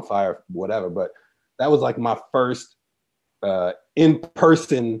lit on fire, whatever. But that was like my first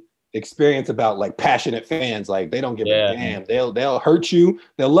in-person experience about like passionate fans. Like they don't give a damn. They'll hurt you.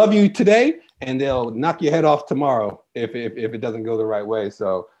 They'll love you today, and they'll knock your head off tomorrow if it doesn't go the right way.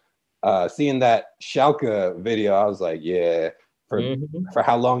 So seeing that Schalke video, I was like, yeah. For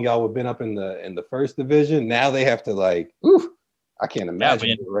how long y'all have been up in the first division, now they have to like, I can't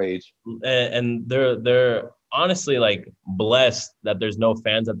imagine the rage. And they're honestly like blessed that there's no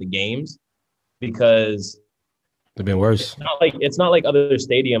fans at the games because they've been worse. It's not like other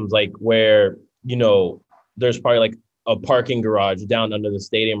stadiums like where there's probably like a parking garage down under the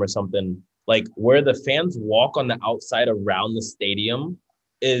stadium or something. Like where the fans walk on the outside around the stadium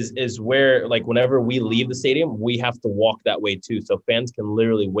is where like whenever we leave the stadium, we have to walk that way too. So fans can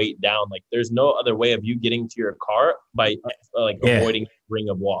literally wait down. Like there's no other way of you getting to your car by avoiding the ring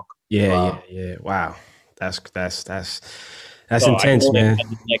of walk. Yeah. Wow. That's intense, man.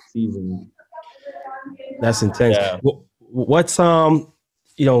 Next season. That's intense. Yeah. What's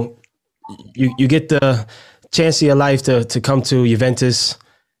you get the chance of your life to come to Juventus,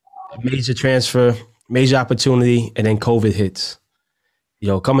 major transfer, major opportunity, and then COVID hits.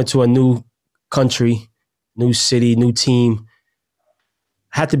 Coming to a new country, new city, new team,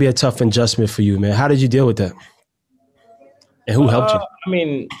 had to be a tough adjustment for you, man. How did you deal with that? And who helped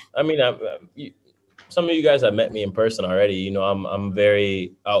you? Some of you guys have met me in person already. I'm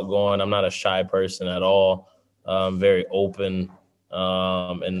very outgoing. I'm not a shy person at all. I'm very open,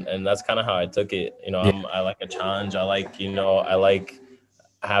 and that's kind of how I took it. I like a challenge. I like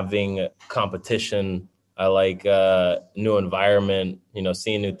having competition. I like new environment,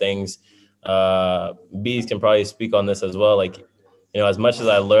 seeing new things. Bees can probably speak on this as well. Like, as much as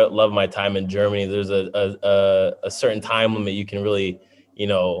I love my time in Germany, there's a certain time limit you can really,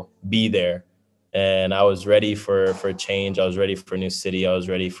 be there. And I was ready for change. I was ready for a new city. I was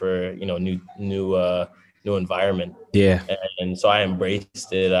ready for, new environment. Yeah. And so I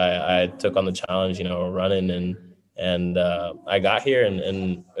embraced it. I took on the challenge, running and I got here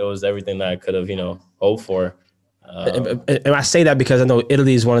and it was everything that I could have, hoped for. And I say that because I know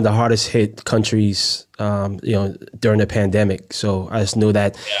Italy is one of the hardest hit countries, during the pandemic. So I just know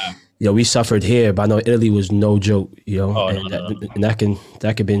that, we suffered here, but I know Italy was no joke, and that can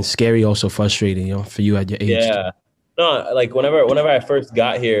have been scary, also frustrating, for you at your age. Yeah. No, like whenever I first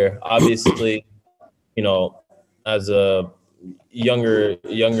got here, obviously, as a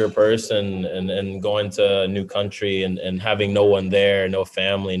younger person and going to a new country and having no one there, no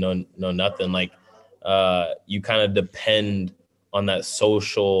family, no nothing, like you kind of depend on that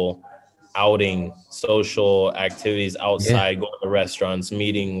social outing, social activities outside, going to restaurants,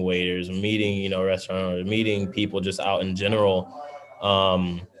 meeting waiters, meeting restaurant owners, meeting people just out in general,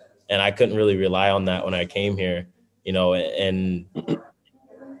 and I couldn't really rely on that when I came here, and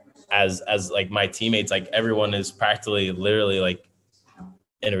as like my teammates, like everyone is practically literally like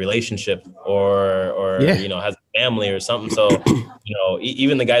in a relationship or has a family or something. So,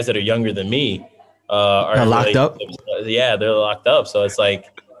 even the guys that are younger than me are locked up. Yeah, they're locked up. So it's like,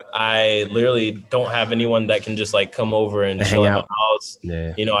 I literally don't have anyone that can just like come over and chill at my house.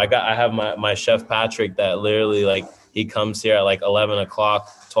 Yeah. I have my chef Patrick that literally like, he comes here at like 11 o'clock,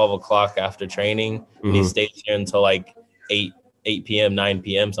 12 o'clock after training, and he stays here until like 8 p.m., 9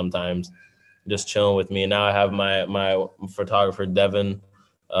 p.m. sometimes, just chilling with me. And now I have my photographer, Devin,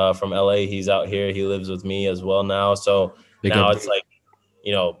 from LA. He's out here. He lives with me as well now. So it's like,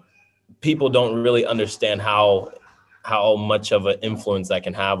 people don't really understand how much of an influence that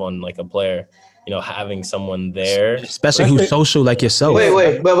can have on like a player, having someone there. Especially who's social like yourself.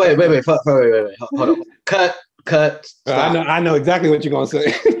 Wait. Hold on. Cut. I know exactly what you're going to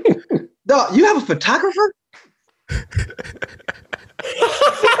say. No, you have a photographer?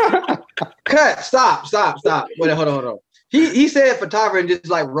 Cut. Stop. Wait, hold on. He said photographer and just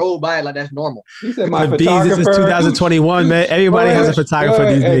like rolled by it like that's normal. He said my photographer. This is 2021, man. Everybody has a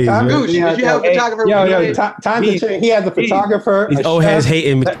photographer these days. Did you have a photographer? Time to change. He has a photographer. These old heads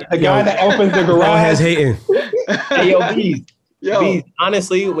hating. The guy that opens the garage. Old heads hating. Hey, Bees,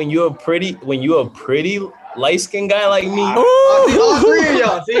 honestly, when you're a pretty light-skinned guy like me, all three of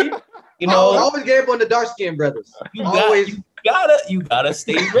y'all, see? I always gave up on the dark-skinned brothers. You gotta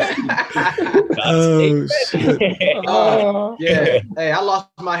stay ready. Yeah. Hey, I lost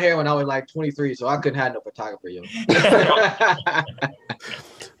my hair when I was like 23, so I couldn't have no photographer, yo.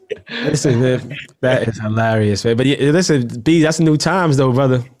 Listen, man, that is hilarious, man. But listen, B, that's new times, though,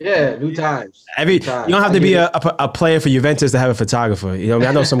 brother. Yeah, new times. You don't have to be a player for Juventus to have a photographer. You know, what I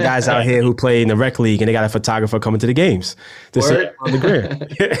mean, I know some guys out here who play in the rec league and they got a photographer coming to the games to see it on the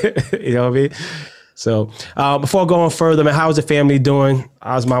grid. You know what I mean? So before going further, man, how's the family doing?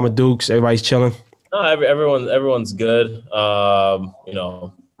 How's Mama Dukes? Everybody's chilling? No, everyone's good. You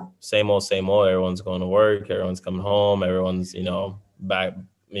know, same old. Everyone's going to work. Everyone's coming home. Everyone's, you know, back.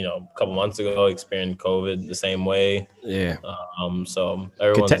 You know, a couple months ago, experienced COVID the same way. Yeah. So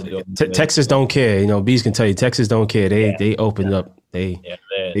everyone's doing Texas don't care. You know, Bees can tell you, Texas don't care. They opened up. They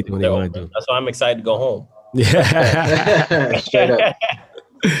do what they want to do. That's why I'm excited to go home. Yeah. Straight up.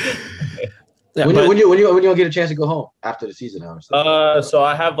 Yeah, when you gonna get a chance to go home after the season? So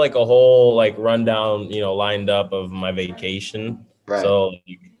I have like a whole like rundown, you know, lined up of my vacation. Right. So,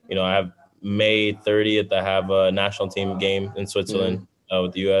 you know, I have May 30th. I have a national team game in Switzerland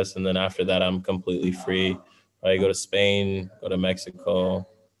with the U.S. And then after that, I'm completely free. I go to Spain, go to Mexico,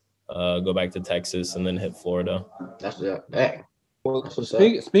 go back to Texas, and then hit Florida. Well,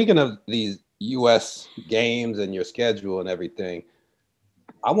 speaking of these U.S. games and your schedule and everything,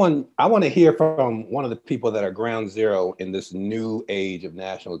 I want to hear from one of the people that are ground zero in this new age of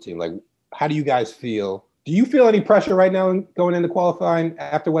national team. Like, how do you guys feel? Do you feel any pressure right now going into qualifying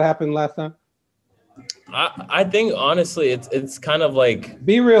after what happened last time? I think honestly, it's kind of like,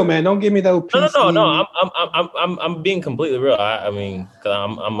 be real, man. Don't give me those. No. I'm being completely real. I mean, cause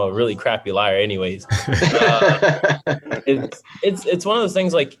I'm a really crappy liar, anyways. It's one of those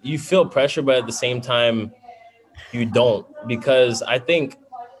things like you feel pressure, but at the same time, you don't, because I think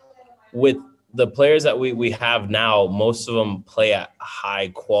with the players that we have now, most of them play at high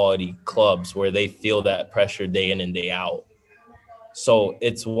quality clubs where they feel that pressure day in and day out. So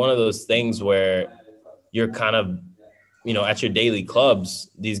it's one of those things where you're kind of, you know, at your daily clubs,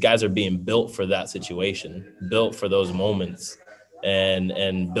 these guys are being built for that situation, built for those moments,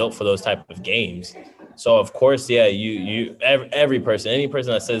 and built for those type of games. So of course, yeah, any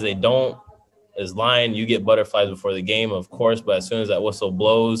person that says they don't is lying. You get butterflies before the game, of course, but as soon as that whistle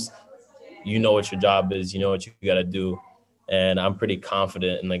blows, you know what your job is, you know what you got to do. And I'm pretty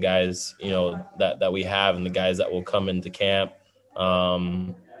confident in the guys, you know, that we have, and the guys that will come into camp.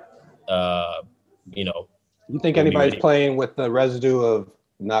 You know, you think anybody's playing with the residue of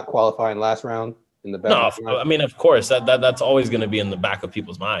not qualifying last round in the back? No, I mean, of course, that's always going to be in the back of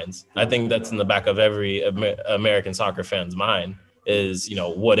people's minds. I think that's in the back of every American soccer fan's mind is, you know,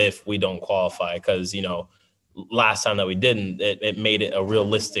 what if we don't qualify? Because, you know, last time that we didn't, it made it a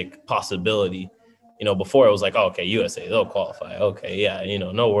realistic possibility. You know, before it was like, oh, okay, USA, they'll qualify. Okay, yeah, you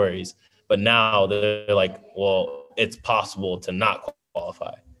know, no worries. But now they're like, well, it's possible to not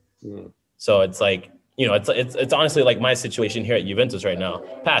qualify. So it's like, you know, it's honestly like my situation here at Juventus right now.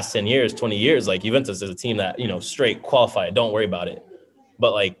 Past 10 years, 20 years, like Juventus is a team that, you know, straight qualified, don't worry about it.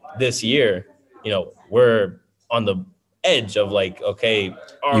 But like this year, you know, we're on the edge of like, okay,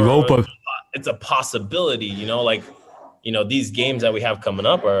 Europa. It's a possibility, you know, like, you know, these games that we have coming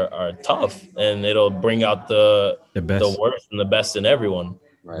up are tough, and it'll bring out the worst and the best in everyone.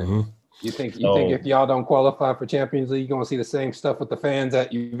 Right. Mm-hmm. You think if y'all don't qualify for Champions League, you're gonna see the same stuff with the fans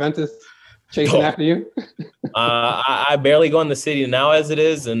at Juventus chasing after you? I barely go in the city now as it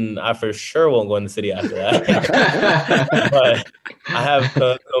is, and I for sure won't go in the city after that. But I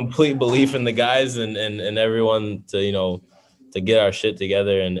have complete belief in the guys and everyone to, you know, to get our shit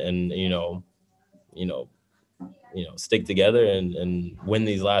together and you know, stick together and win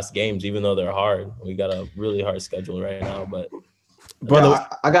these last games, even though they're hard. We got a really hard schedule right now, but. Brother,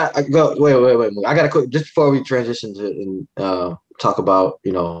 I got wait. I got a quick, just before we transition to talk about,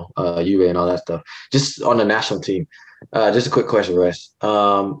 you know, Juve and all that stuff. Just on the national team, just a quick question, Russ.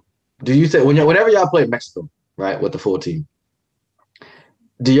 Do you think whenever y'all play Mexico, right, with the full team,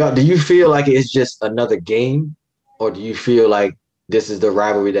 do you feel like it's just another game, or do you feel like this is the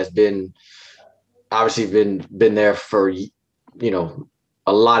rivalry that's been obviously been there for, you know,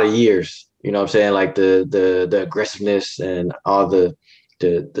 a lot of years? You know what I'm saying? Like the aggressiveness and all the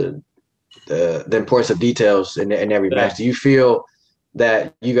importance of details in every match. Do you feel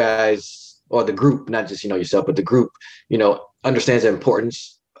that you guys, or the group, not just, you know, yourself, but the group, you know, understands the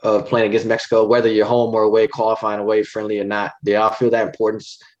importance of playing against Mexico, whether you're home or away, qualifying away, friendly or not? Do y'all feel that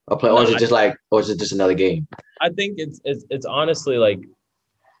importance of playing, or is it just another game? I think it's honestly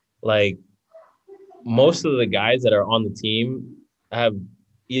like most of the guys that are on the team have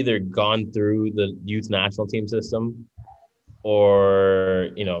either gone through the youth national team system or,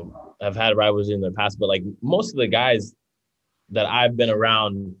 you know, have had rivalries in their past. But like most of the guys that I've been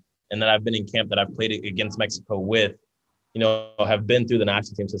around and that I've been in camp that I've played against Mexico with have been through the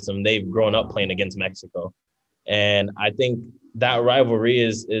national team system. They've grown up playing against Mexico. And I think that rivalry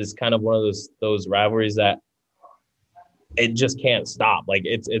is kind of one of those rivalries that it just can't stop. Like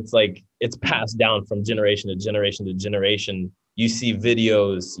it's like it's passed down from generation to generation to generation. You see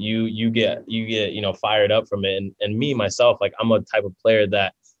videos, you get fired up from it. And me myself, like I'm a type of player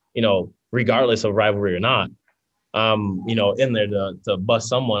that, regardless of rivalry or not, in there to bust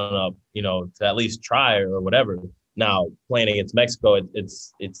someone up, to at least try or whatever. Now playing against Mexico,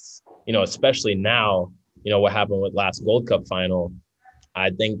 it's especially now, what happened with last Gold Cup final. I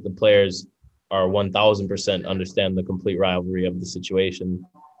think the players are 1,000% understand the complete rivalry of the situation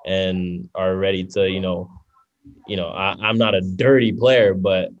and are ready to, I'm not a dirty player,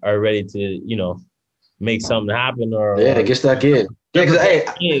 but are ready to, make something happen or get stuck in. Yeah, because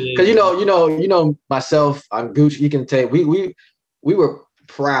myself, I'm Gooch. You can take we were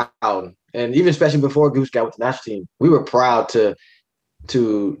proud, and even especially before Gooch got with the national team, we were proud to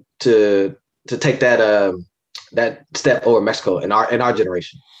take that step over Mexico in our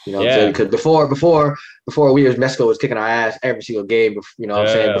generation. Because before Mexico was kicking our ass every single game. What I'm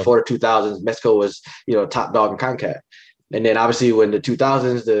saying, before the 2000s, Mexico was top dog in CONCACAF. And then obviously when the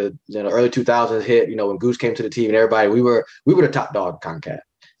 2000s, the early 2000s hit, when Goose came to the team and everybody, we were the top dog in CONCACAF.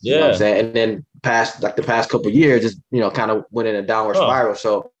 You know what I'm saying? And then the past couple of years, just kind of went in a downward spiral.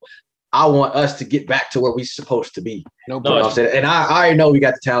 So I want us to get back to where we're supposed to be. You know what I'm saying? And I already know we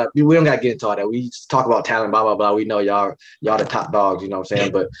got the talent. We don't got to get into all that. We just talk about talent, blah, blah, blah. We know y'all the top dogs, you know what I'm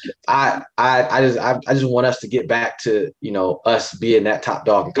saying? But I just want us to get back to, us being that top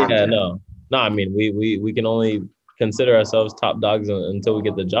dog in CONCACAF. Yeah, no, I mean, we can only consider ourselves top dogs until we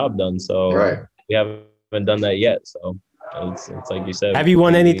get the job done. So we haven't done that yet. So it's like you said. Have you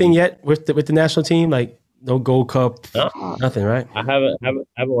won anything yet with the national team? Like no Gold Cup, nothing, right? I haven't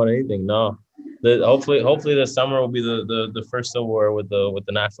won anything. No. Hopefully this summer will be the first silverware with the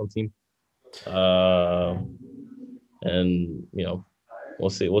national team. And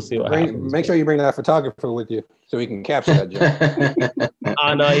we'll see what happens. Make sure you bring that photographer with you so we can capture that job.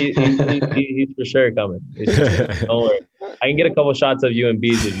 No, he's for sure coming. Don't worry. I can get a couple shots of you and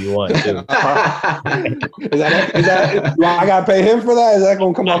Bees if you want too. Is that I gotta pay him for that? Is that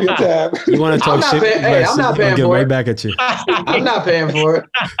gonna come off your tab? You want to talk shit? I'm not paying get for right it. back at you. I'm not paying for it.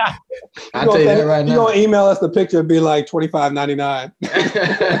 I'll tell you that right now. You gonna email us the picture and be like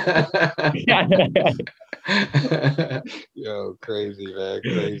 $25.99. Yo, crazy, man,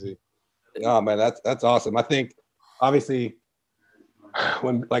 crazy. Oh man, that's awesome. I think obviously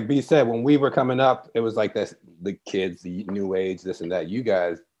when, like B said, when we were coming up, it was like this, the kids, the new age, this and that. You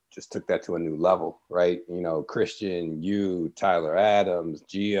guys just took that to a new level, right? Christian, you, Tyler Adams,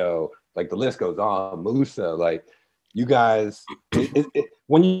 Gio, like the list goes on, Musa, like you guys,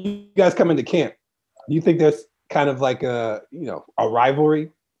 when you guys come into camp, do you think there's kind of like a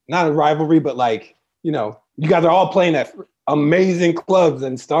rivalry? Not a rivalry, but like, you guys are all playing at amazing clubs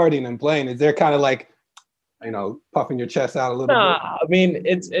and starting and playing. Is there kind of like, puffing your chest out a little bit? I mean,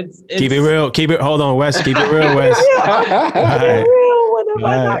 it's keep it real. Keep it. Hold on, Wes. Keep it real, Wes.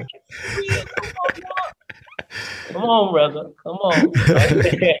 Come on, brother. Come on.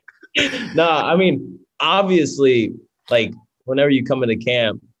 I mean, obviously, like whenever you come into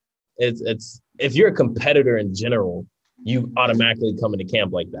camp, it's if you're a competitor in general, you automatically come into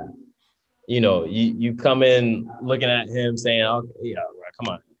camp like that. You come in looking at him saying, "Okay, yeah, come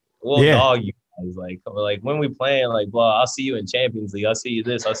on, we'll dog you." Like when we playing, like, blah, I'll see you in Champions League. I'll see you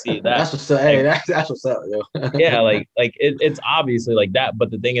this. I'll see you that. That's what's up. Hey, that's what's up, yo. Yeah, like it's obviously like that. But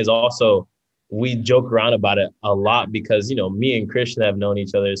the thing is also, we joke around about it a lot because me and Christian have known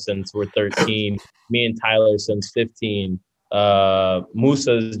each other since we're 13. Me and Tyler since 15.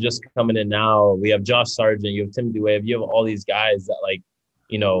 Musa's just coming in now. We have Josh Sargent. You have Timothy Wave. You have all these guys that like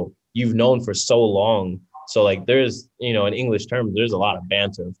you've known for so long. So like there's in English terms, there's a lot of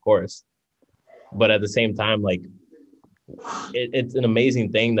banter, of course. But at the same time, like it's an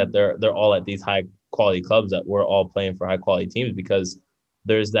amazing thing that they're all at these high quality clubs, that we're all playing for high quality teams, because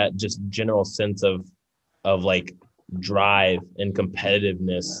there's that just general sense of like drive and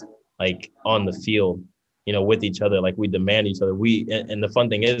competitiveness, like on the field, with each other. Like we demand each other. And the fun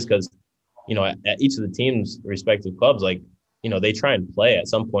thing is, because at each of the teams' respective clubs, like they try and play at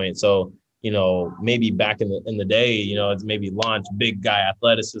some point. So maybe back in the day, it's maybe launch, big guy,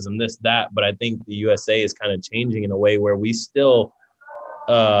 athleticism, this, that. But I think the USA is kind of changing in a way where we still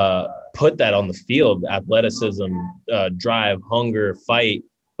put that on the field, athleticism, drive, hunger, fight.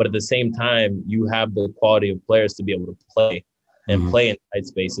 But at the same time, you have the quality of players to be able to play and play in tight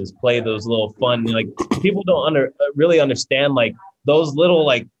spaces, play those little fun, like people don't really understand like those little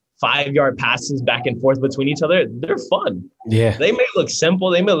like 5-yard passes back and forth between each other, they're fun. Yeah. They may look simple,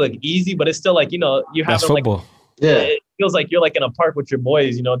 they may look easy, but it's still like, you have football. It feels like you're like in a park with your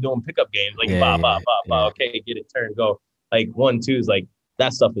boys, doing pickup games. Like, okay, get it, turn, go. Like 1-2s, like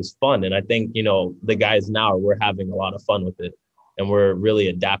that stuff is fun. And I think, the guys now, we're having a lot of fun with it. And we're really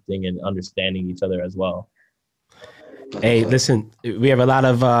adapting and understanding each other as well. Hey, listen, we have a lot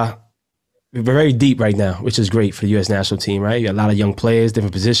of we're very deep right now, which is great for the U.S. national team, right? You got a lot of young players,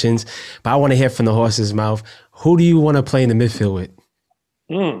 different positions. But I want to hear from the horse's mouth. Who do you want to play in the midfield with?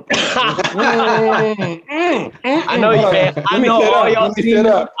 I know you, man. I know all y'all seen.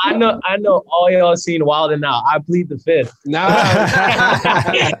 I know all y'all seen Wild and Out. I plead the fifth. Nah,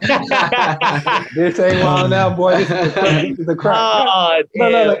 this ain't Wild Out, boy. This is the crap.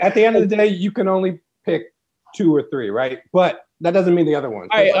 No. At the end of the day, you can only pick 2 or 3, right? But that doesn't mean the other one.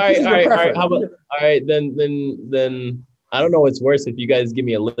 All right. How about? All right, then. I don't know what's worse, if you guys give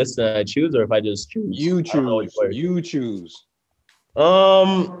me a list and I choose, or if I just choose. You choose.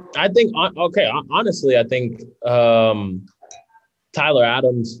 I think honestly, I think Tyler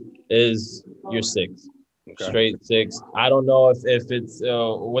Adams is your 6, straight 6. I don't know if it's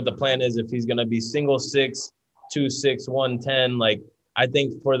what the plan is, if he's gonna be single 6, 2 6, 1 10. Like, I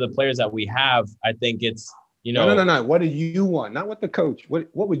think for the players that we have, I think it's No. What do you want? Not what the coach. What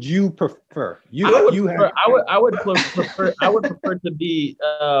would you prefer? I would prefer to be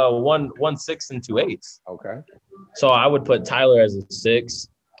 1 6 and 2 8s. Okay. So I would put Tyler as a 6.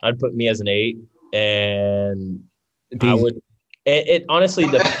 I'd put me as an 8, and I would. It honestly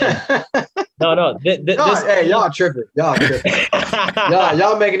depends. No. Hey, y'all tripping. Y'all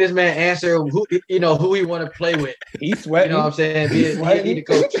making this man answer who he want to play with. He's sweating. You know what I'm saying? He the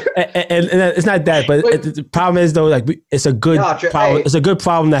coach. And it's not that, but the problem is though, like it's a good problem. Hey. It's a good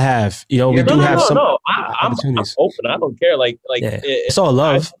problem to have. We do have some opportunities. I'm open. I don't care. It's all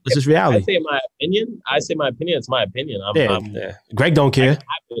love. It's just reality. I say my opinion. It's my opinion. Greg don't care.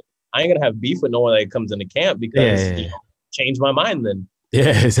 I ain't gonna have beef with no one that comes into camp because change my mind then.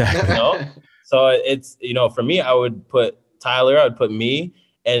 Yeah, exactly. So it's, for me, I would put Tyler, I would put me,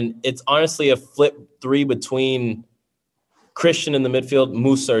 and it's honestly a flip 3 between Christian in the midfield,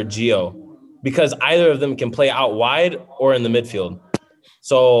 Musa or Gio, because either of them can play out wide or in the midfield.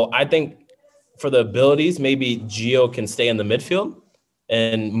 So I think for the abilities, maybe Gio can stay in the midfield,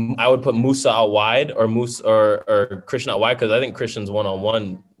 and I would put Musa out wide or or Christian out wide, because I think Christian's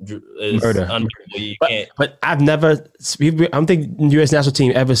one-on-one is unbelievable. But I don't think the U.S. national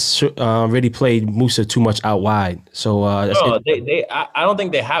team ever really played Musa too much out wide. So I don't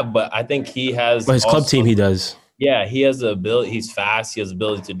think they have, but I think he has. But his club team, he does. Yeah, he has the ability. He's fast. He has the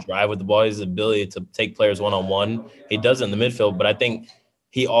ability to drive with the ball. He has the ability to take players one-on-one. He does it in the midfield, but I think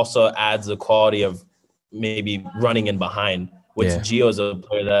he also adds the quality of maybe running in behind, which Gio is a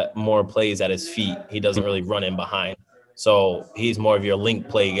player that more plays at his feet. He doesn't really run in behind. So he's more of your link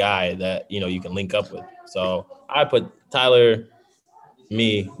play guy that, you can link up with. So I put Tyler,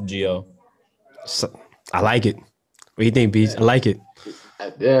 me, Gio. So, I like it. What do you think, Beach? I like it.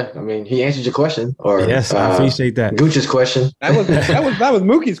 Yeah, I mean, he answered your question. Or yes, I appreciate that. Gooch's question. That was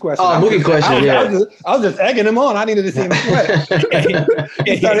Mookie's question. Oh, Mookie's question. I was just egging him on. I needed to see him sweat.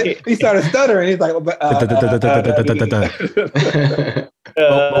 he started stuttering. He's like,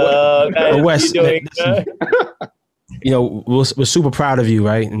 Wes, we're super proud of you,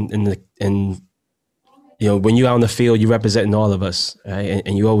 right? And when you're out on the field, you're representing all of us, right?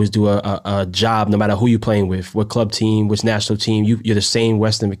 And you always do a job, no matter who you're playing with, what club team, which national team. You're the same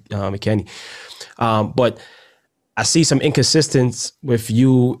Weston Mckennie. But I see some inconsistency with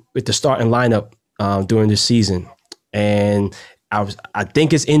you with the starting lineup during the season, and I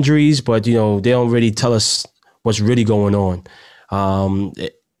think it's injuries, but they don't really tell us what's really going on.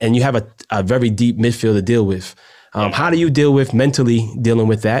 And you have a very deep midfield to deal with. How do you deal with mentally dealing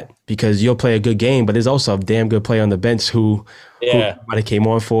with that? Because you'll play a good game, but there's also a damn good player on the bench who somebody came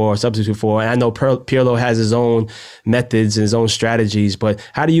on for or substitute for. And I know Pirlo has his own methods and his own strategies, but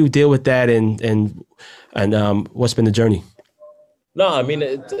how do you deal with that? And what's been the journey? No, I mean,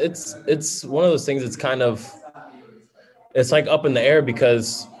 it's one of those things. It's like up in the air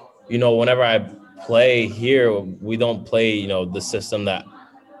because, whenever I play here, we don't play, the system that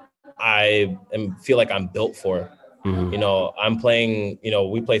I feel like I'm built for. Mm-hmm. I'm playing,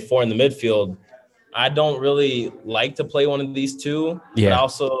 we play 4 in the midfield. I don't really like to play one of these 2. Yeah. But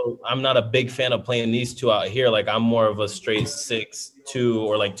also, I'm not a big fan of playing these 2 out here. Like, I'm more of a straight 6-2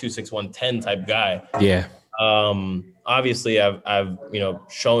 or like 2-6-1-10 type guy. Yeah. Obviously, I've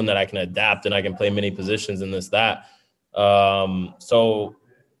shown that I can adapt and I can play many positions in this, that. So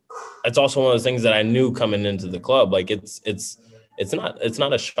it's also one of those things that I knew coming into the club. Like, it's it's not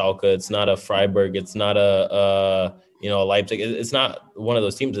a Schalke, it's not a Freiburg, it's not a Leipzig. It's not one of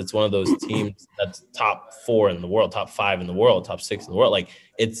those teams. It's one of those teams that's top 4 in the world, top 5 in the world, top 6 in the world. Like,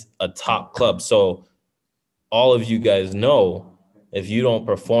 it's a top club. So all of you guys know, if you don't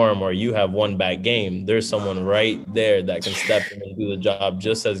perform or you have one bad game, there's someone right there that can step in and do the job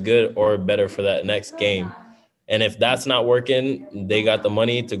just as good or better for that next game. And if that's not working, they got the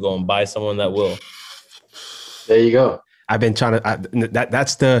money to go and buy someone that will. There you go. I've been trying to.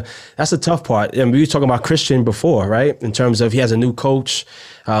 That's the tough part. And we were talking about Christian before, right? In terms of he has a new coach.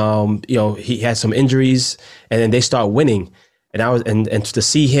 He had some injuries, and then they start winning. And to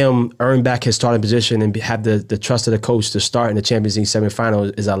see him earn back his starting position and have the trust of the coach to start in the Champions League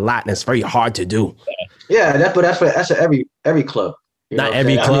semifinal is a lot, and it's very hard to do. Yeah, that's for every club. Not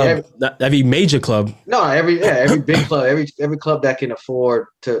every club, not every major club. No, every big club, every club that can afford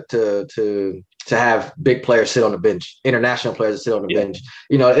to have big players sit on the bench, international players sit on the bench.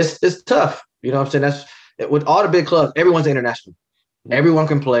 It's tough. You know what I'm saying? That's with all the big clubs. Everyone's international. Everyone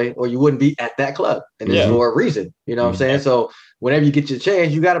can play, or you wouldn't be at that club, and it's for a reason. You know what I'm saying? So whenever you get your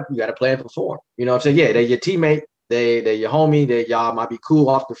chance, you gotta play and perform. You know what I'm saying? Yeah, they're your teammate, they're your homie. Y'all might be cool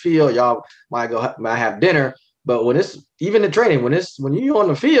off the field. Y'all might have dinner. But when it's even in training, when you on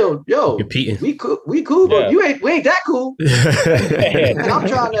the field, competing, we cool, but we ain't that cool. And I'm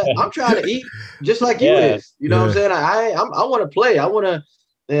trying to eat just like you is. You know what I'm saying? I want to play.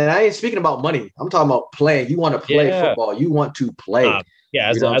 And I ain't speaking about money. I'm talking about playing. You want to play football. You want to play.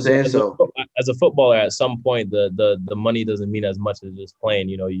 As a footballer, at some point, the money doesn't mean as much as just playing.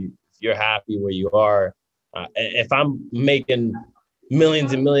 You're happy where you are. If I'm making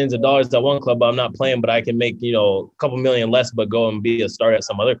millions and millions of dollars at one club, but I'm not playing, but I can make a couple million less, but go and be a starter at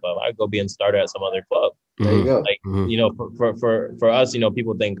some other club. I'd go be a starter at some other club. There you go. Like for us,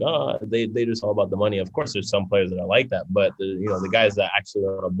 people think, they just all about the money. Of course, there's some players that are like that, but the guys that actually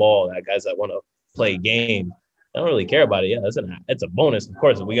want to ball, guys that want to play game, I don't really care about it. Yeah, it's a bonus. Of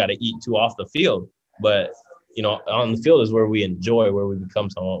course, we got to eat too off the field, but on the field is where we enjoy, where we become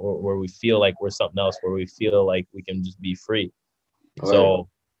someone, where we feel like we're something else, where we feel like we can just be free. So,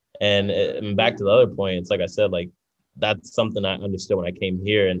 and back to the other point, it's like I said, like that's something I understood when I came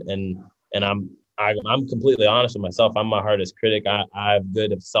here, and I'm completely honest with myself. I'm my hardest critic. I have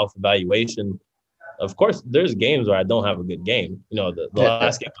good self-evaluation. Of course, there's games where I don't have a good game. The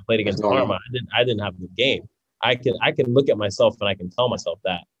last game I played against Parma, I didn't have a good game. I can look at myself and I can tell myself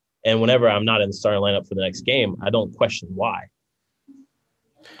that. And whenever I'm not in the starting lineup for the next game, I don't question why.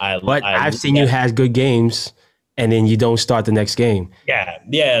 I've seen you have good games, and then you don't start the next game.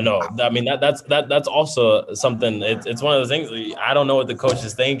 No. I mean, that's also something. It's one of those things. I don't know what the coach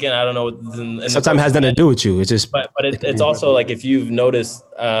is thinking. I don't know what. Sometimes it has nothing to do with you. It's just. But it's also like if you've noticed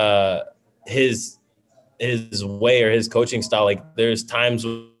his way or his coaching style. Like there's times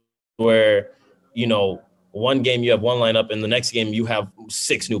where one game you have one lineup, and the next game you have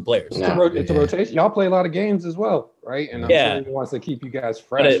 6 new players. It's a rotation. Y'all play a lot of games as well, right? And I'm sure he wants to keep you guys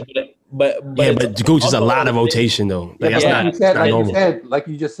fresh. But Gooch is a lot of rotation though. Like, like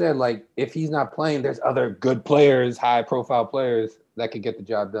you just said, like if he's not playing, there's other good players, high profile players that could get the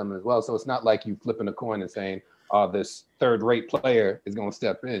job done as well. So it's not like you flipping a coin and saying, this third-rate player is going to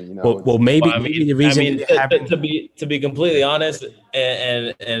step in. Well, maybe the reason. To be completely honest,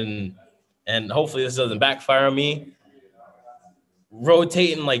 and hopefully this doesn't backfire on me.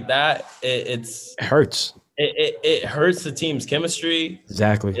 Rotating like that, it hurts. It hurts the team's chemistry.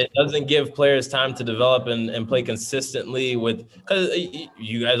 Exactly. It doesn't give players time to develop and play consistently because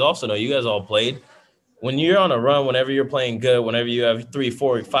you guys also know, you guys all played. When you're on a run, whenever you're playing good, whenever you have 3,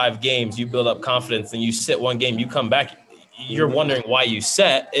 4, 5 games, you build up confidence, and you sit one game, you come back, you're wondering why you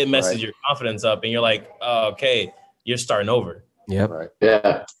set. It messes your confidence up, and you're like, okay, you're starting over. Yep. Right.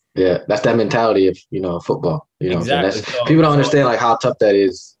 Yeah, that's that mentality of football. Exactly. People don't understand like how tough that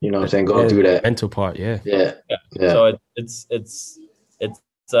is. You know what I'm saying? Going through that mental part. Yeah. So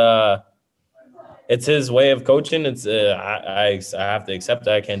it's his way of coaching. It's I have to accept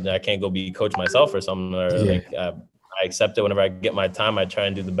that. I can't go be coach myself or something. I accept it whenever I get my time. I try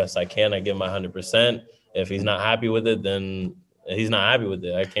and do the best I can. I give my 100%. If he's not happy with it, then he's not happy with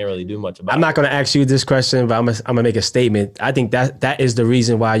it. I can't really do much about it. I'm not going to ask you this question, but I'm gonna make a statement. I think that is the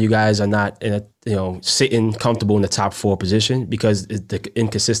reason why you guys are not in sitting comfortable in the top 4 position, because it's the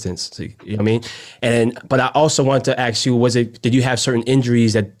inconsistency. You know what I mean? But I also want to ask you, did you have certain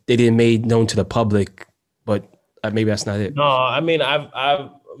injuries that they didn't make known to the public? But maybe that's not it. No, I mean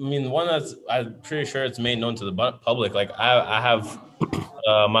the one that's I'm pretty sure it's made known to the public. Like I have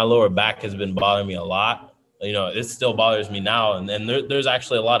my lower back has been bothering me a lot. It still bothers me now. And then there's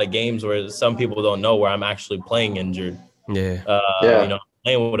actually a lot of games where some people don't know where I'm actually playing injured. Yeah. You know,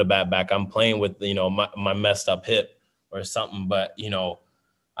 playing with a bad back. I'm playing with, you know, my messed up hip or something. But, you know,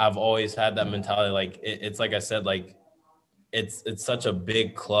 I've always had that mentality. Like, it's like I said, like, it's such a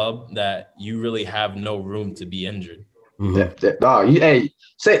big club that you really have no room to be injured. Hey,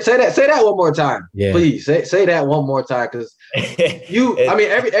 say that one more time, please. Say that one more time, because I mean,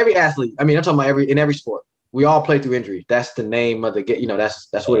 every athlete. I mean, I'm talking about in every sport. We all play through injury. That's the name of the game. You know,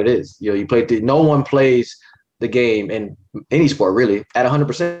 that's what it is. You know, you play through. No one plays the game in any sport really at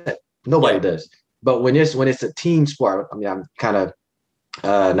 100%. Nobody does. But when it's a team sport, I mean, I'm kind of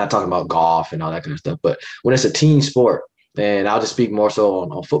not talking about golf and all that kind of stuff. But when it's a team sport, and I'll just speak more so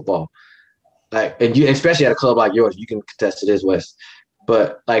on football. Like, and you, especially at a club like yours, you can contest to this, Wes.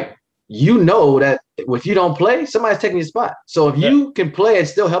 But like, you know that if you don't play, somebody's taking your spot. So if you can play and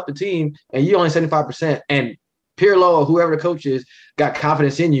still help the team, and you only 75%, and Pirlo or whoever the coach is got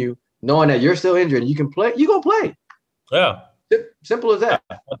confidence in you, knowing that you're still injured and you can play, you gonna play. Yeah, simple as that.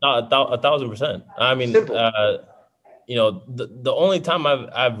 1,000%. I mean, you know, the only time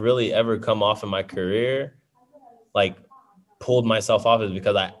I've really ever come off in my career, like, pulled myself off, is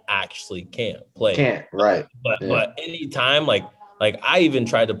because I actually can't play. But anytime, like I even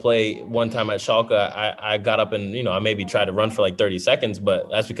tried to play one time at Schalke. I got up and, you know, I maybe tried to run for like 30 seconds, but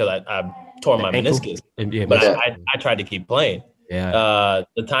that's because I tore my meniscus. But I tried to keep playing.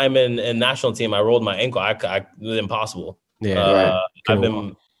 The time in national team, I rolled my ankle. It was impossible. I've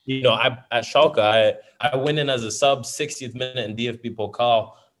been, you know, at Schalke, I went in as a sub 60th minute in DFB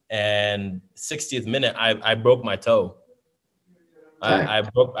Pokal, and 60th minute I broke my toe. I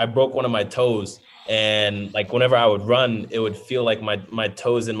broke one of my toes, and like whenever I would run, it would feel like my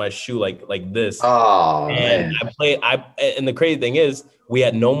toes in my shoe like this. Oh, and man. And the crazy thing is, we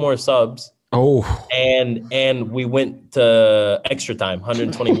had no more subs. Oh, and we went to extra time,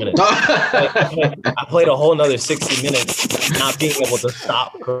 120 minutes. I played a whole nother 60 minutes, not being able to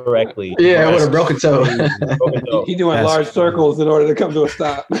stop correctly. Yeah, I would have broken toe. He doing large circles in order to come to a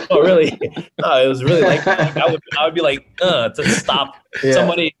stop. Oh, really? No, it was really like I would be like to stop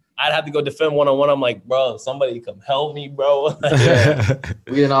somebody. I'd have to go defend one-on-one. I'm like, bro, somebody come help me, bro.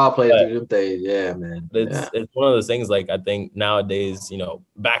 We didn't all play through them days. Yeah, man. It's one of those things, like, I think nowadays, you know,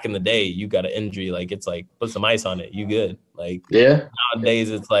 back in the day, you got an injury, like, it's like, put some ice on it, you good. Like, nowadays,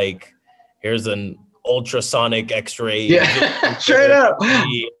 it's like, here's an ultrasonic x-ray. Yeah, straight up.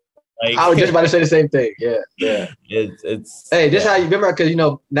 Like, I was just about to say the same thing. Yeah. It's hey, this how you remember, because, you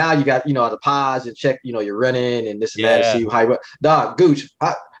know, now you got, you know, the pods and check, you know, you're running and this and that to see how you dog Gooch.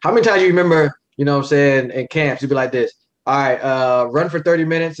 How many times you remember, you know what I'm saying, in camps, you'd be like this, all right, run for 30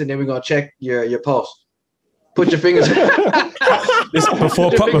 minutes and then we're gonna check your pulse. Put your fingers before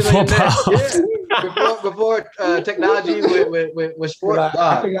technology with sport.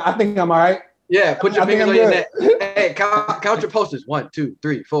 I think I'm all right. Yeah, put your fingers on your neck. Hey, count your pulses. 1, 2,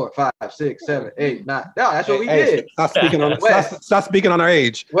 3, 4, 5, 6, 7, 8, 9. No, that's what we did. Stop speaking on our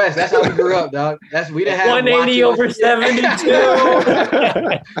age. Wes, that's how we grew up, dog. We didn't have 180 over 72.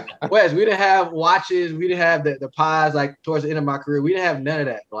 Wes, we didn't have watches. We didn't have the pies like towards the end of my career. We didn't have none of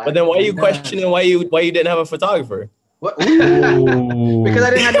that. Like, but then why are you questioning why you didn't have a photographer? What? Because I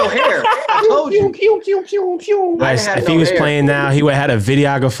didn't have no hair. I told you. If he was playing now, he would have had a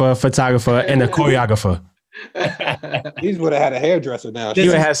videographer, photographer, and a choreographer. He would have had a hairdresser now. He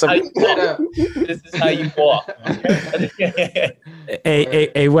would have some. This is how you walk.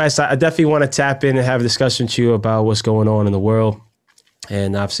 Hey, Wes, I definitely want to tap in and have a discussion with you about what's going on in the world,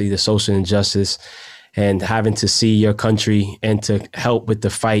 and obviously the social injustice, and having to see your country and to help with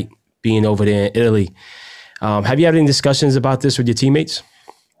the fight being over there in Italy. Have you had any discussions about this with your teammates?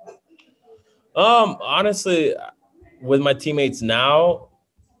 Honestly, with my teammates now,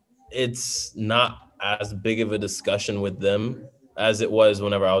 it's not as big of a discussion with them as it was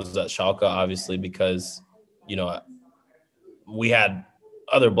whenever I was at Schalke, obviously, because, you know, we had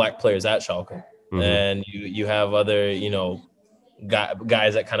other black players at Schalke, and you have other, you know,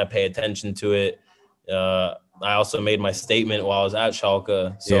 guys that kind of pay attention to it. I also made my statement while I was at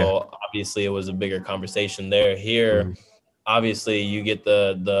Schalke, so obviously it was a bigger conversation there. Here, obviously, you get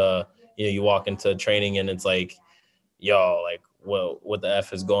the you know, you walk into training and it's like, yo, like, well, what the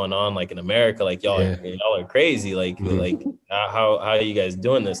F is going on, like, in America? Like, y'all are crazy. Like, like, how are you guys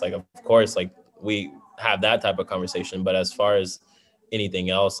doing this? Like, of course, like, we have that type of conversation, but as far as anything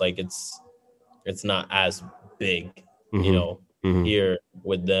else, like, it's not as big, you know, here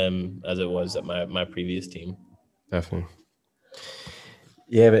with them as it was at my previous team. Definitely.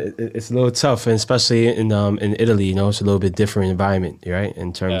 Yeah, but it's a little tough, and especially in Italy, you know, it's a little bit different environment, right?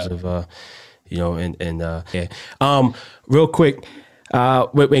 In terms of, you know, real quick,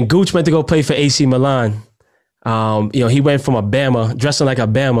 when Gooch went to go play for AC Milan, He went from Bama, dressing like a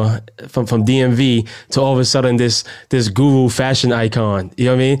Bama from DMV to all of a sudden this guru fashion icon. You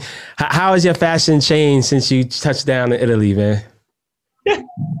know what I mean? How has your fashion changed since you touched down in Italy, man?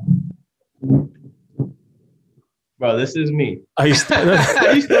 Bro, this is me. Are you stood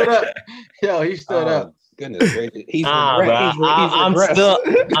up? He stood up. Yo, he stood up. Goodness gracious. I'm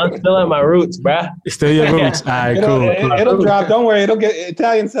still at my roots, bro. It's still your roots. All right, cool. It'll drop. Don't worry. It'll get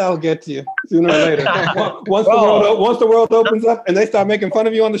Italian style. Get to you sooner or later. Once the world opens up and they start making fun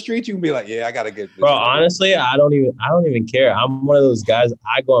of you on the street, you can be like, yeah, I gotta get this. Bro, honestly, I don't even care. I'm one of those guys.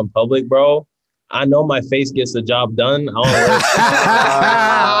 I go in public, bro. I know my face gets the job done.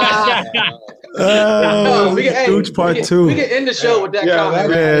 We can end the show with that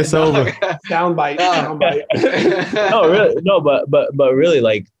comment. Yeah, it's over. Soundbite. No, really, no, but really,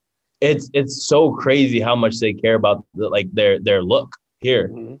 like, it's so crazy how much they care about their look here.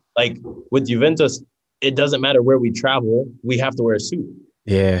 Mm-hmm. Like with Juventus, it doesn't matter where we travel, we have to wear a suit.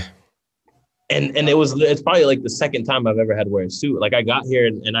 Yeah. And it's probably like the second time I've ever had to wear a suit. Like I got here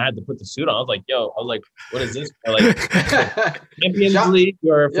and I had to put the suit on. I was like, what is this? Like Champions League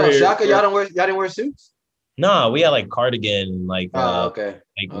or Shaka, y'all didn't wear suits? No, we had like cardigan, like a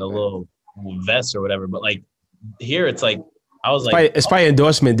little vest or whatever. But like here, it's like I was it's probably an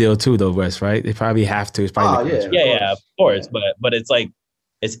endorsement deal too, though, Wes, right? They probably have to. It's probably of course. But it's like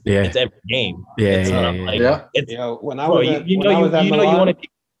it's every game. When I was at Milan,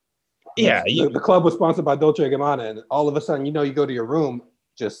 the club was sponsored by Dolce & Gabbana, and all of a sudden, you go to your room,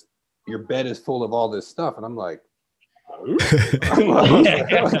 just your bed is full of all this stuff, and I'm like,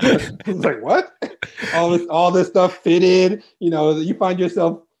 what? All this stuff fitted. You find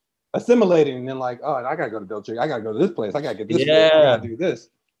yourself assimilating, and then like, oh, I gotta go to Dolce. I gotta go to this place. I gotta get this. Yeah, I gotta do this.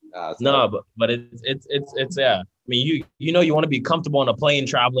 But it's yeah. I mean, you want to be comfortable on a plane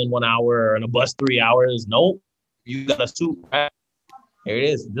traveling 1 hour or in a bus 3 hours. Nope, you got a suit. Here it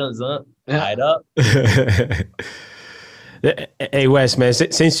is. Tied up. Hey, Wes, man,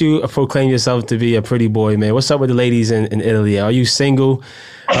 since you proclaim yourself to be a pretty boy, man, what's up with the ladies in Italy? Are you single?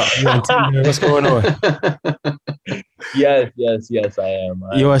 What's going on? Yes, I am.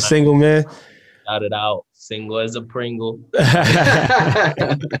 You're a single man? Shout it out. Single as a Pringle.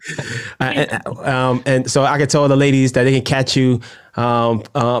 And so I can tell the ladies that they can catch you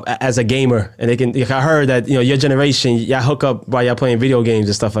as a gamer, and they can. I heard that your generation, y'all hook up while y'all playing video games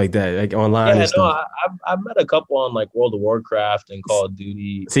and stuff like that, like online. Yeah, and stuff. I've met a couple on like World of Warcraft and Call of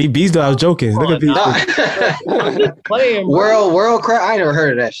Duty. See, Bees, though, I was joking. Look at Bees. Playing World Craft. I never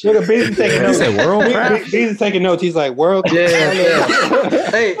heard of that shit. Look at Bees taking notes. Bees is taking notes. He's like World. Yeah.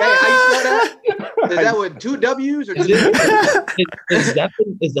 Hey, how you spell that? Is that with 2 W's or 2 W's? Is that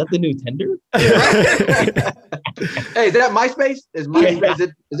the new Tinder? Hey, is that MySpace? Is MySpace?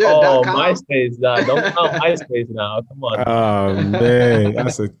 Is there a .com? MySpace? Nah, don't call MySpace now. Come on. Oh man,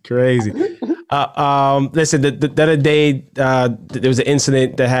 that's crazy. Listen, the other day there was an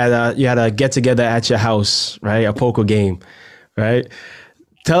incident that had you had a get together at your house, right? A poker game, right?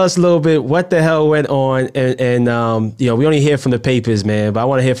 Tell us a little bit what the hell went on, and we only hear from the papers, man. But I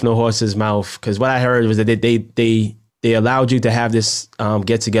want to hear from the horse's mouth, because what I heard was that they allowed you to have this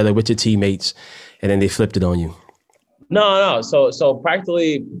get together with your teammates, and then they flipped it on you. No. So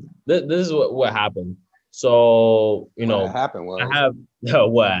practically, this is what happened. So what happened was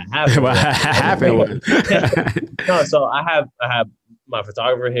what happened. No, so I have my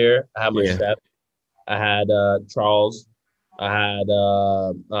photographer here. I have my chef. I had Charles. I had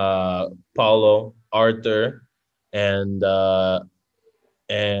Paulo, Arthur, and there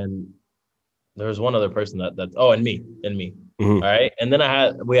was one other person and me. Mm-hmm. All right, and then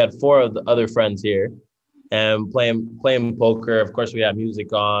we had 4 of the other friends here, and playing poker. Of course, we had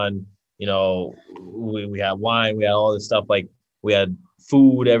music on. We had wine. We had all this stuff. Like we had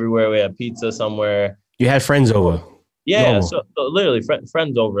food everywhere. We had pizza somewhere. You had friends over. Yeah, so literally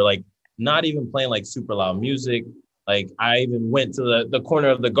friends over. Like not even playing like super loud music. Like I even went to the corner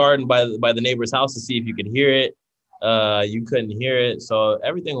of the garden by the neighbor's house to see if you could hear it. You couldn't hear it, so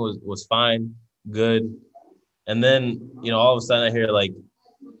everything was fine, good. And then all of a sudden I hear like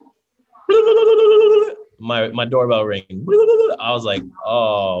my doorbell ring. I was like,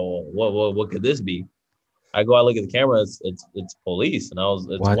 oh, what could this be? I go out, look at the camera. It's police, and it's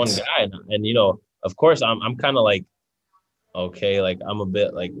what? One guy, and of course I'm kind of like, okay, like I'm a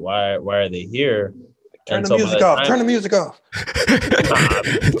bit like, why are they here? Turn the music off. Turn the music off.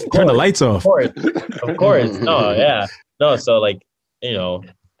 Turn the lights off. Of course. No, yeah. No, so like,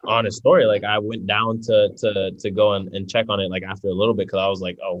 honest story, like I went down to go and check on it like after a little bit, because I was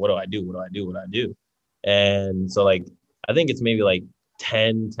like, oh, what do I do? And so like I think it's maybe like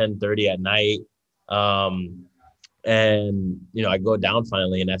 10:30 at night. And, I go down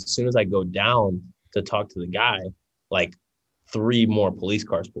finally. And as soon as I go down to talk to the guy, like 3 more police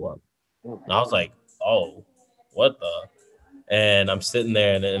cars pull up. And I was like, oh, what the? And I'm sitting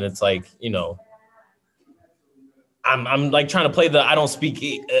there and it's like, I'm like trying to play the I don't speak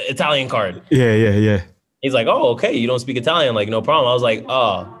Italian card. Yeah. He's like, oh, okay, you don't speak Italian, like no problem. I was like, oh,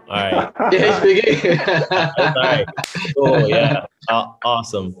 all right. Yeah, speaking. All right. Cool, yeah,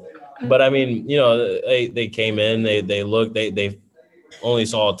 awesome. But I mean, they came in, they looked, they only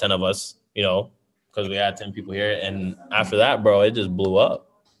saw 10 of us, because we had 10 people here, and after that, bro, it just blew up.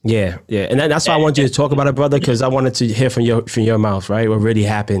 Yeah, and that's why I want you to talk about it, brother, because I wanted to hear from your mouth, right? What really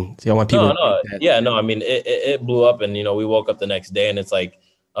happened? I want people. I mean, it blew up, and we woke up the next day, and it's like,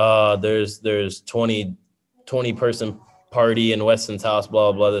 there's 20 person party in Weston's house,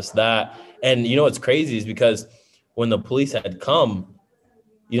 blah blah, this that, and what's crazy is because when the police had come,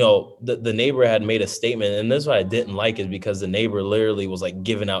 the neighbor had made a statement, and this is what I didn't like is because the neighbor literally was like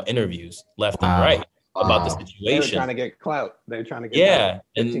giving out interviews left and right about the situation. They were trying to get clout. They were trying to get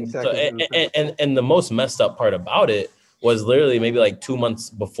and the most messed up part about it was literally maybe like 2 months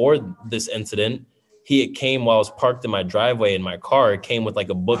before this incident, he came while I was parked in my driveway in my car, came with like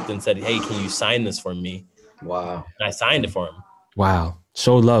a book and said, hey, can you sign this for me? Wow. And I signed it for him. Wow.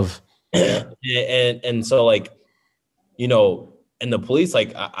 Show love. and so like, and the police,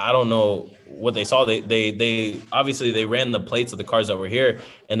 like, I don't know what they saw. They obviously they ran the plates of the cars that were here,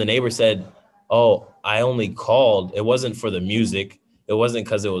 and the neighbor said, oh, I only called. It wasn't for the music. It wasn't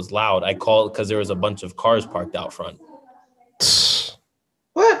because it was loud. I called because there was a bunch of cars parked out front.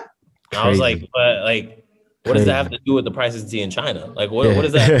 What? And I was like, but like, what does that have to do with the prices in China? Like, what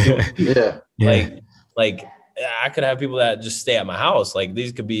does that have to do? Yeah. Like I could have people that just stay at my house. Like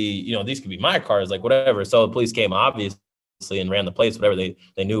these could be my cars, like whatever. So the police came obviously and ran the plates, whatever. They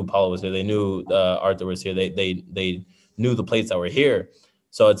knew Paulo was here. They knew Arthur was here. They knew the plates that were here.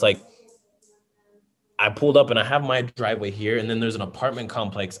 So it's like, I pulled up and I have my driveway here, and then there's an apartment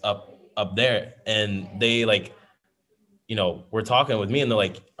complex up there, and they like, were talking with me, and they're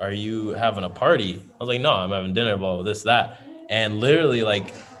like, "Are you having a party?" I was like, "No, I'm having dinner, blah, blah, this, that." And literally,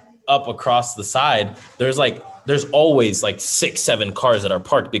 like, up across the side, there's always like 6-7 cars that are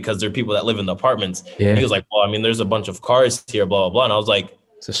parked because there are people that live in the apartments. Yeah. And he was like, "Well, I mean, there's a bunch of cars here, blah, blah, blah." And I was like,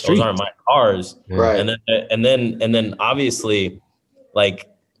 "Those aren't my cars." Right. And then obviously, like,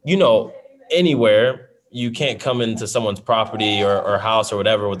 anywhere, you can't come into someone's property or house or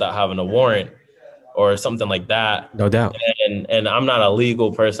whatever without having a warrant or something like that. No doubt. And I'm not a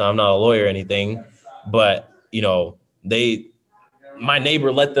legal person. I'm not a lawyer or anything, but my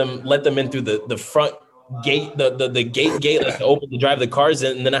neighbor let them in through the front gate, the gate, like to open to drive the cars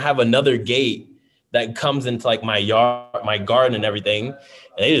in. And then I have another gate that comes into like my yard, my garden and everything. And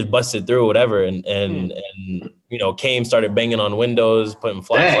they just busted through whatever. And came, started banging on windows, putting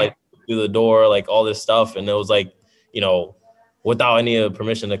flashlights through the door, like all this stuff. And it was like, without any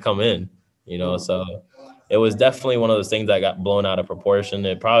permission to come in, so it was definitely one of those things that got blown out of proportion.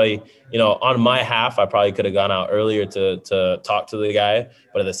 It probably, on my half, I probably could have gone out earlier to talk to the guy,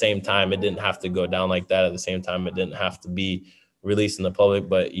 but at the same time, it didn't have to go down like that. At the same time, it didn't have to be released in the public.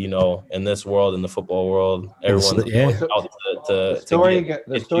 But, in this world, in the football world, everyone's out the story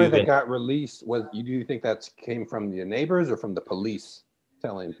that got released was, do you think that came from the neighbors or from the police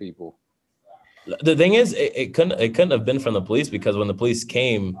telling people? The thing is, it couldn't have been from the police, because when the police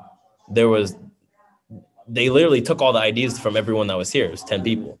came, they literally took all the IDs from everyone that was here. It was 10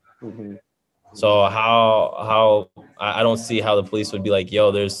 people. Mm-hmm. So how I don't see how the police would be like,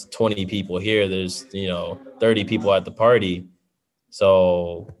 yo, there's 20 people here. There's, 30 people at the party.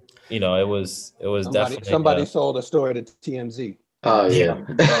 So, it was definitely somebody sold a story to TMZ. Oh yeah.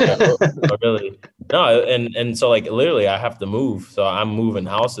 Really? No. And so like literally I have to move. So I'm moving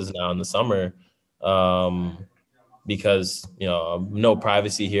houses now in the summer. Because, no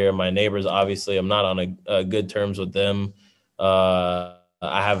privacy here. My neighbors, obviously, I'm not on a good terms with them. I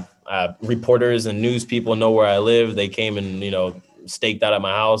have reporters and news people know where I live. They came and, staked out at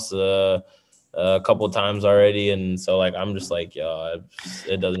my house a couple of times already. And so, like, I'm just like, yo,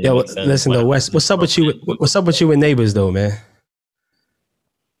 it doesn't make sense. Listen, though, Wes, what's up with you and neighbors, though, man?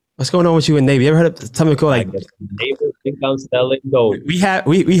 What's going on with you and neighbors? You ever heard of something called like neighbors think I'm selling dope? We have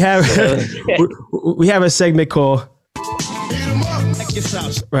we have a segment called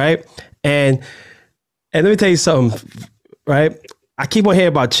right, and let me tell you something, right? I keep on hearing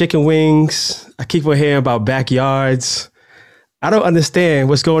about chicken wings. I keep on hearing about backyards. I don't understand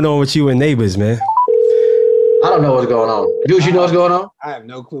what's going on with you and neighbors, man. I don't know what's going on. Dude, you know what's going on? I have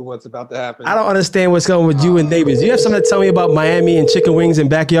no clue what's about to happen. I don't understand what's going on with you and neighbors. Do you have something to tell me about Miami and chicken wings and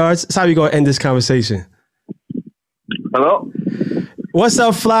backyards? That's how we going to end this conversation. Hello? What's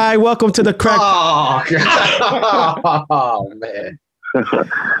up, Fly? Welcome to the Crack. Oh, God. Oh, man.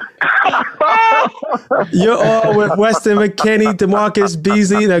 You're all with Weston, Mckennie, DeMarcus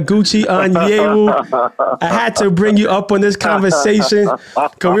Beasley, and Gucci Onyewu. I had to bring you up on this conversation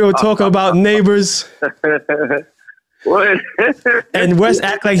because we were talking about neighbors. And West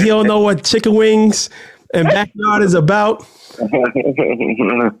act like he don't know what chicken wings and backyard is about.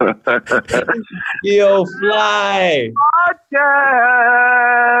 Yo, Fly.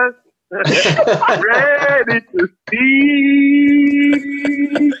 Podcast. Ready to see.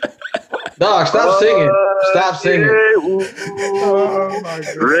 Dog, stop singing. Stop singing.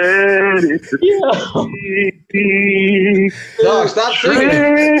 Ready to see. Dog, stop singing.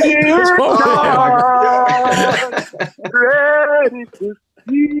 Ready to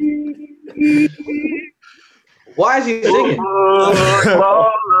see. Why is he singing?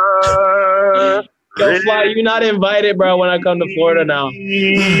 Yo, Fly, you're not invited, bro, when I come to Florida now. What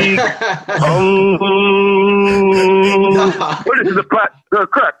is the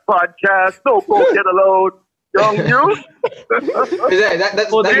Crack Podcast? So go get a load. Young you?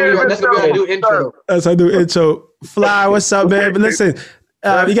 That's what we do intro. That's how I do intro. Fly, what's up, man? But listen,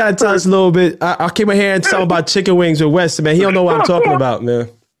 you got to tell us a little bit. I came in here and talk about chicken wings with Weston, man. He don't know what I'm talking about, man.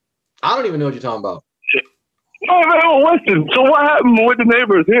 I don't even know what you're talking about. Oh, man, Weston. So what happened with the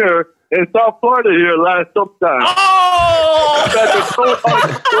neighbors here in South Florida here last sometime? Oh!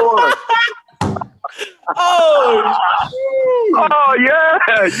 Oh, yeah.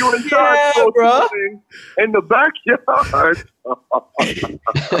 You and John bro. in the backyard.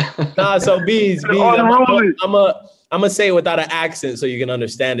 Nah, so Bees, I'm gonna say it without an accent so you can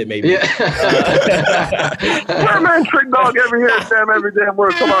understand it, maybe. Yeah. Man, trick dog every here, Sam, every damn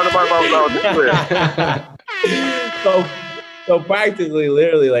word come out of my mouth. So practically,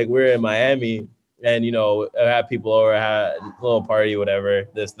 literally, like we're in Miami, and I had people over, had a little party, whatever,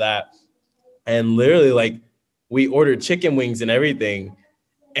 this, that, and literally, like we ordered chicken wings and everything,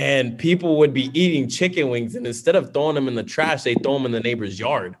 and people would be eating chicken wings, and instead of throwing them in the trash, they throw them in the neighbor's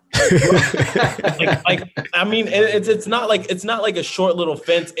yard. I mean, it's not like a short little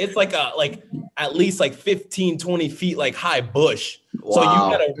fence. It's like at least like 15, 20 feet like high bush. Wow. So you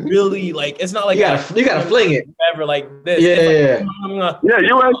gotta really it's not like you gotta fling it ever like this. Yeah, yeah,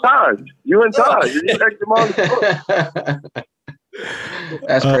 you in charge. You in charge. You take them on the foot.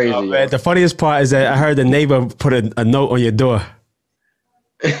 That's crazy. Man, the funniest part is that I heard the neighbor put a note on your door.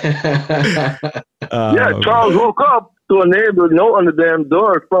 Yeah, Charles woke up to a neighbor note on the damn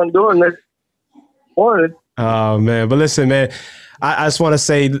door, front door next morning. Oh man, but listen, man, I just want to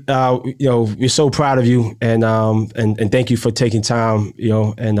say, we're so proud of you, and thank you for taking time,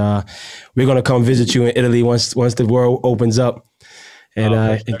 and we're gonna come visit you in Italy once the world opens up, and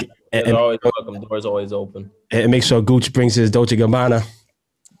always welcome. The door's always open. And make sure Gooch brings his Dolce Gabbana.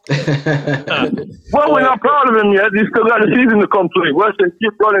 Well, we're not proud of him yet. He's still got a season to complete. Weston,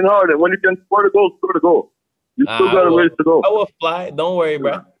 keep running hard, and when you can score the goal, score the goal. You still got a ways to go. I will Fly. Don't worry,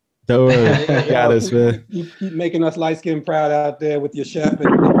 bro. Don't worry. Got us, man. You keep making us light skin proud out there with your chef and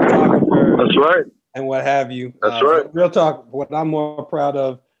photographer. That's right. And what have you. That's right. Real talk. What I'm more proud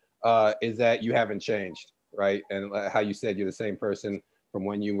of is that you haven't changed, right? And how you said you're the same person from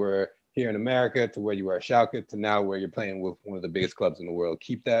when you were here in America to where you were at Schalke to now where you're playing with one of the biggest clubs in the world.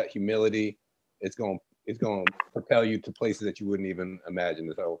 Keep that humility. It's going to propel you to places that you wouldn't even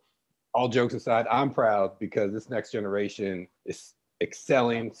imagine. So all jokes aside, I'm proud because this next generation is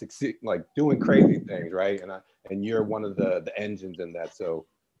excelling, like doing crazy things, right? And you're one of the engines in that. So,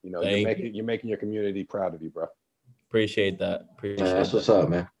 you're making your community proud of you, bro. Appreciate that. That's what's up,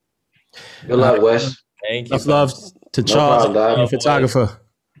 man. Good luck, Wes. Thank you. Much love to Charles, your photographer.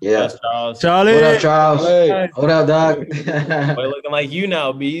 Yeah. Charlie. What up, Charles? Hey. What up, dog? Boy, looking like you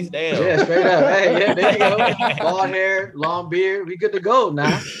now, Bees. Damn. Yeah, straight up. Hey, yeah, there you go. Bald hair, long beard. We good to go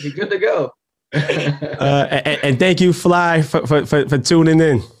now. We good to go. And thank you, Fly, for tuning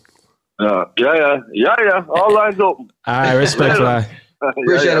in. Yeah. All lines open. All right, respect, Fly.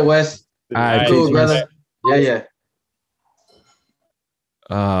 Appreciate it, Wes. All right, cool, brother. Yeah.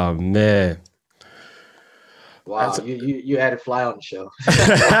 Oh man. Wow, you added Fly on the show.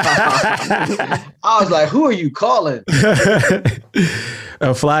 I was like, who are you calling?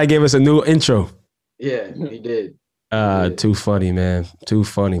 Fly gave us a new intro. Yeah, he did. Too funny, man. Too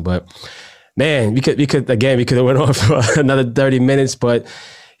funny. But man, we could have went on for another 30 minutes, but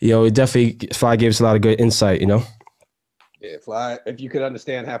definitely Fly gave us a lot of good insight, Yeah, Fly, if you could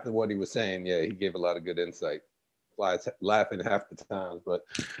understand half of what he was saying, yeah, he gave a lot of good insight. Fly's laughing half the time, but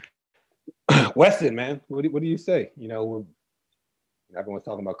Weston, man, what do you say? Everyone's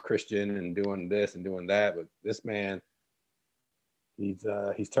talking about Christian and doing this and doing that, but this man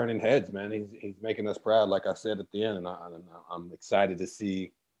He's turning heads, man. He's making us proud, like I said at the end, and I'm excited to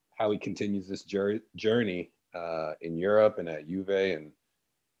see how he continues this journey in Europe and at Juve and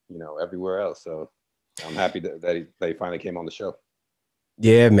everywhere else. So I'm happy that he finally came on the show.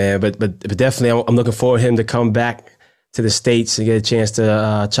 Yeah, man, but definitely I'm looking forward to him to come back to the States and get a chance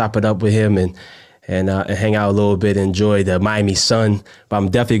to chop it up with him and hang out a little bit, enjoy the Miami sun. But I'm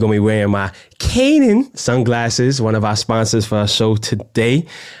definitely going to be wearing my Kanan sunglasses, one of our sponsors for our show today.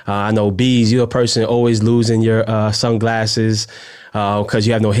 I know, Bees, you're a person always losing your sunglasses because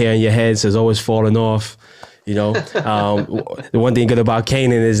you have no hair in your head, so it's always falling off. The one thing good about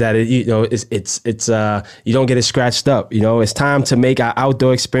Kanan is that it's you don't get it scratched up. It's time to make our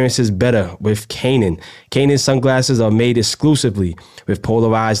outdoor experiences better with Kanan. Kanan sunglasses are made exclusively with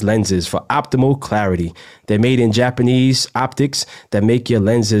polarized lenses for optimal clarity. They're made in Japanese optics that make your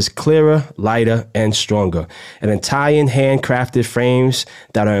lenses clearer, lighter, and stronger. And Italian handcrafted frames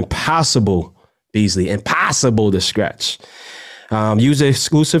that are impossible to scratch. Use the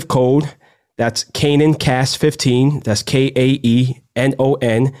exclusive code. That's KanonCast15. That's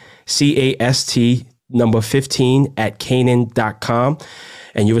KAENONCAST number 15 at Kanan.com.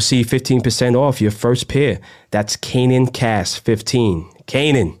 And you receive 15% off your first pair. That's KanonCast15.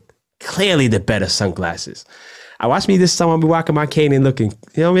 Kanan, clearly the better sunglasses. I watch me this summer. I'll be rocking my Kanan looking,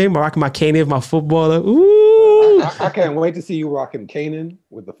 you know what I mean? I'm rocking my Kanan with my footballer. Ooh. I can't wait to see you rocking Kanan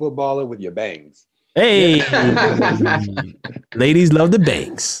with the footballer with your bangs. Hey. Ladies love the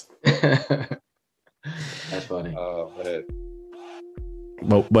bangs. That's funny. Oh, man.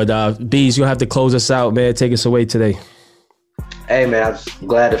 But Bees, you'll have to close us out, man. Take us away today. Hey, man, I'm just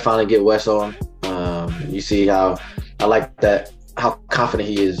glad to finally get Wes on. You see how I like that, how confident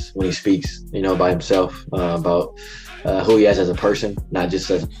he is when he speaks, about himself, about who he is as a person, not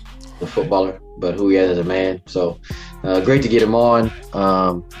just as a footballer, but who he is as a man. So great to get him on.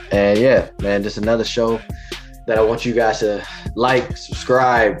 And yeah, man, just another show that I want you guys to like,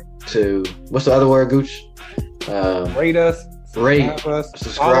 subscribe to. What's the other word, Gooch? Rate us.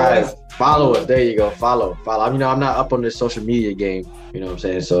 Subscribe, follow us. There you go. Follow. I'm not up on this social media game. You know what I'm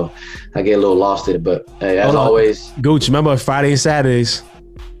saying? So I get a little lost in it. But hey, as always, Gooch, remember Friday and Saturdays?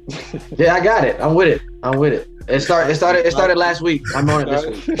 Yeah, I got it. I'm with it. It started last week. I'm on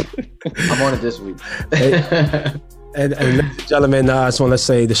it this week. And ladies and gentlemen, I just want to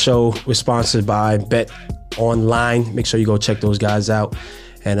say the show was sponsored by Bet Online. Make sure you go check those guys out.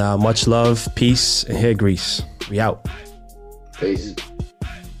 And much love, peace, and hair grease. We out. Peace.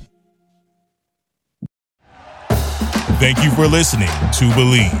 Thank you for listening to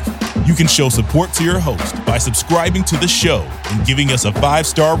Believe. You can show support to your host by subscribing to the show and giving us a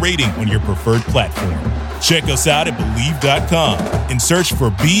 5-star rating on your preferred platform. Check us out at Believe.com and search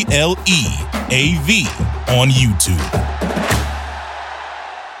for BLEAV on YouTube.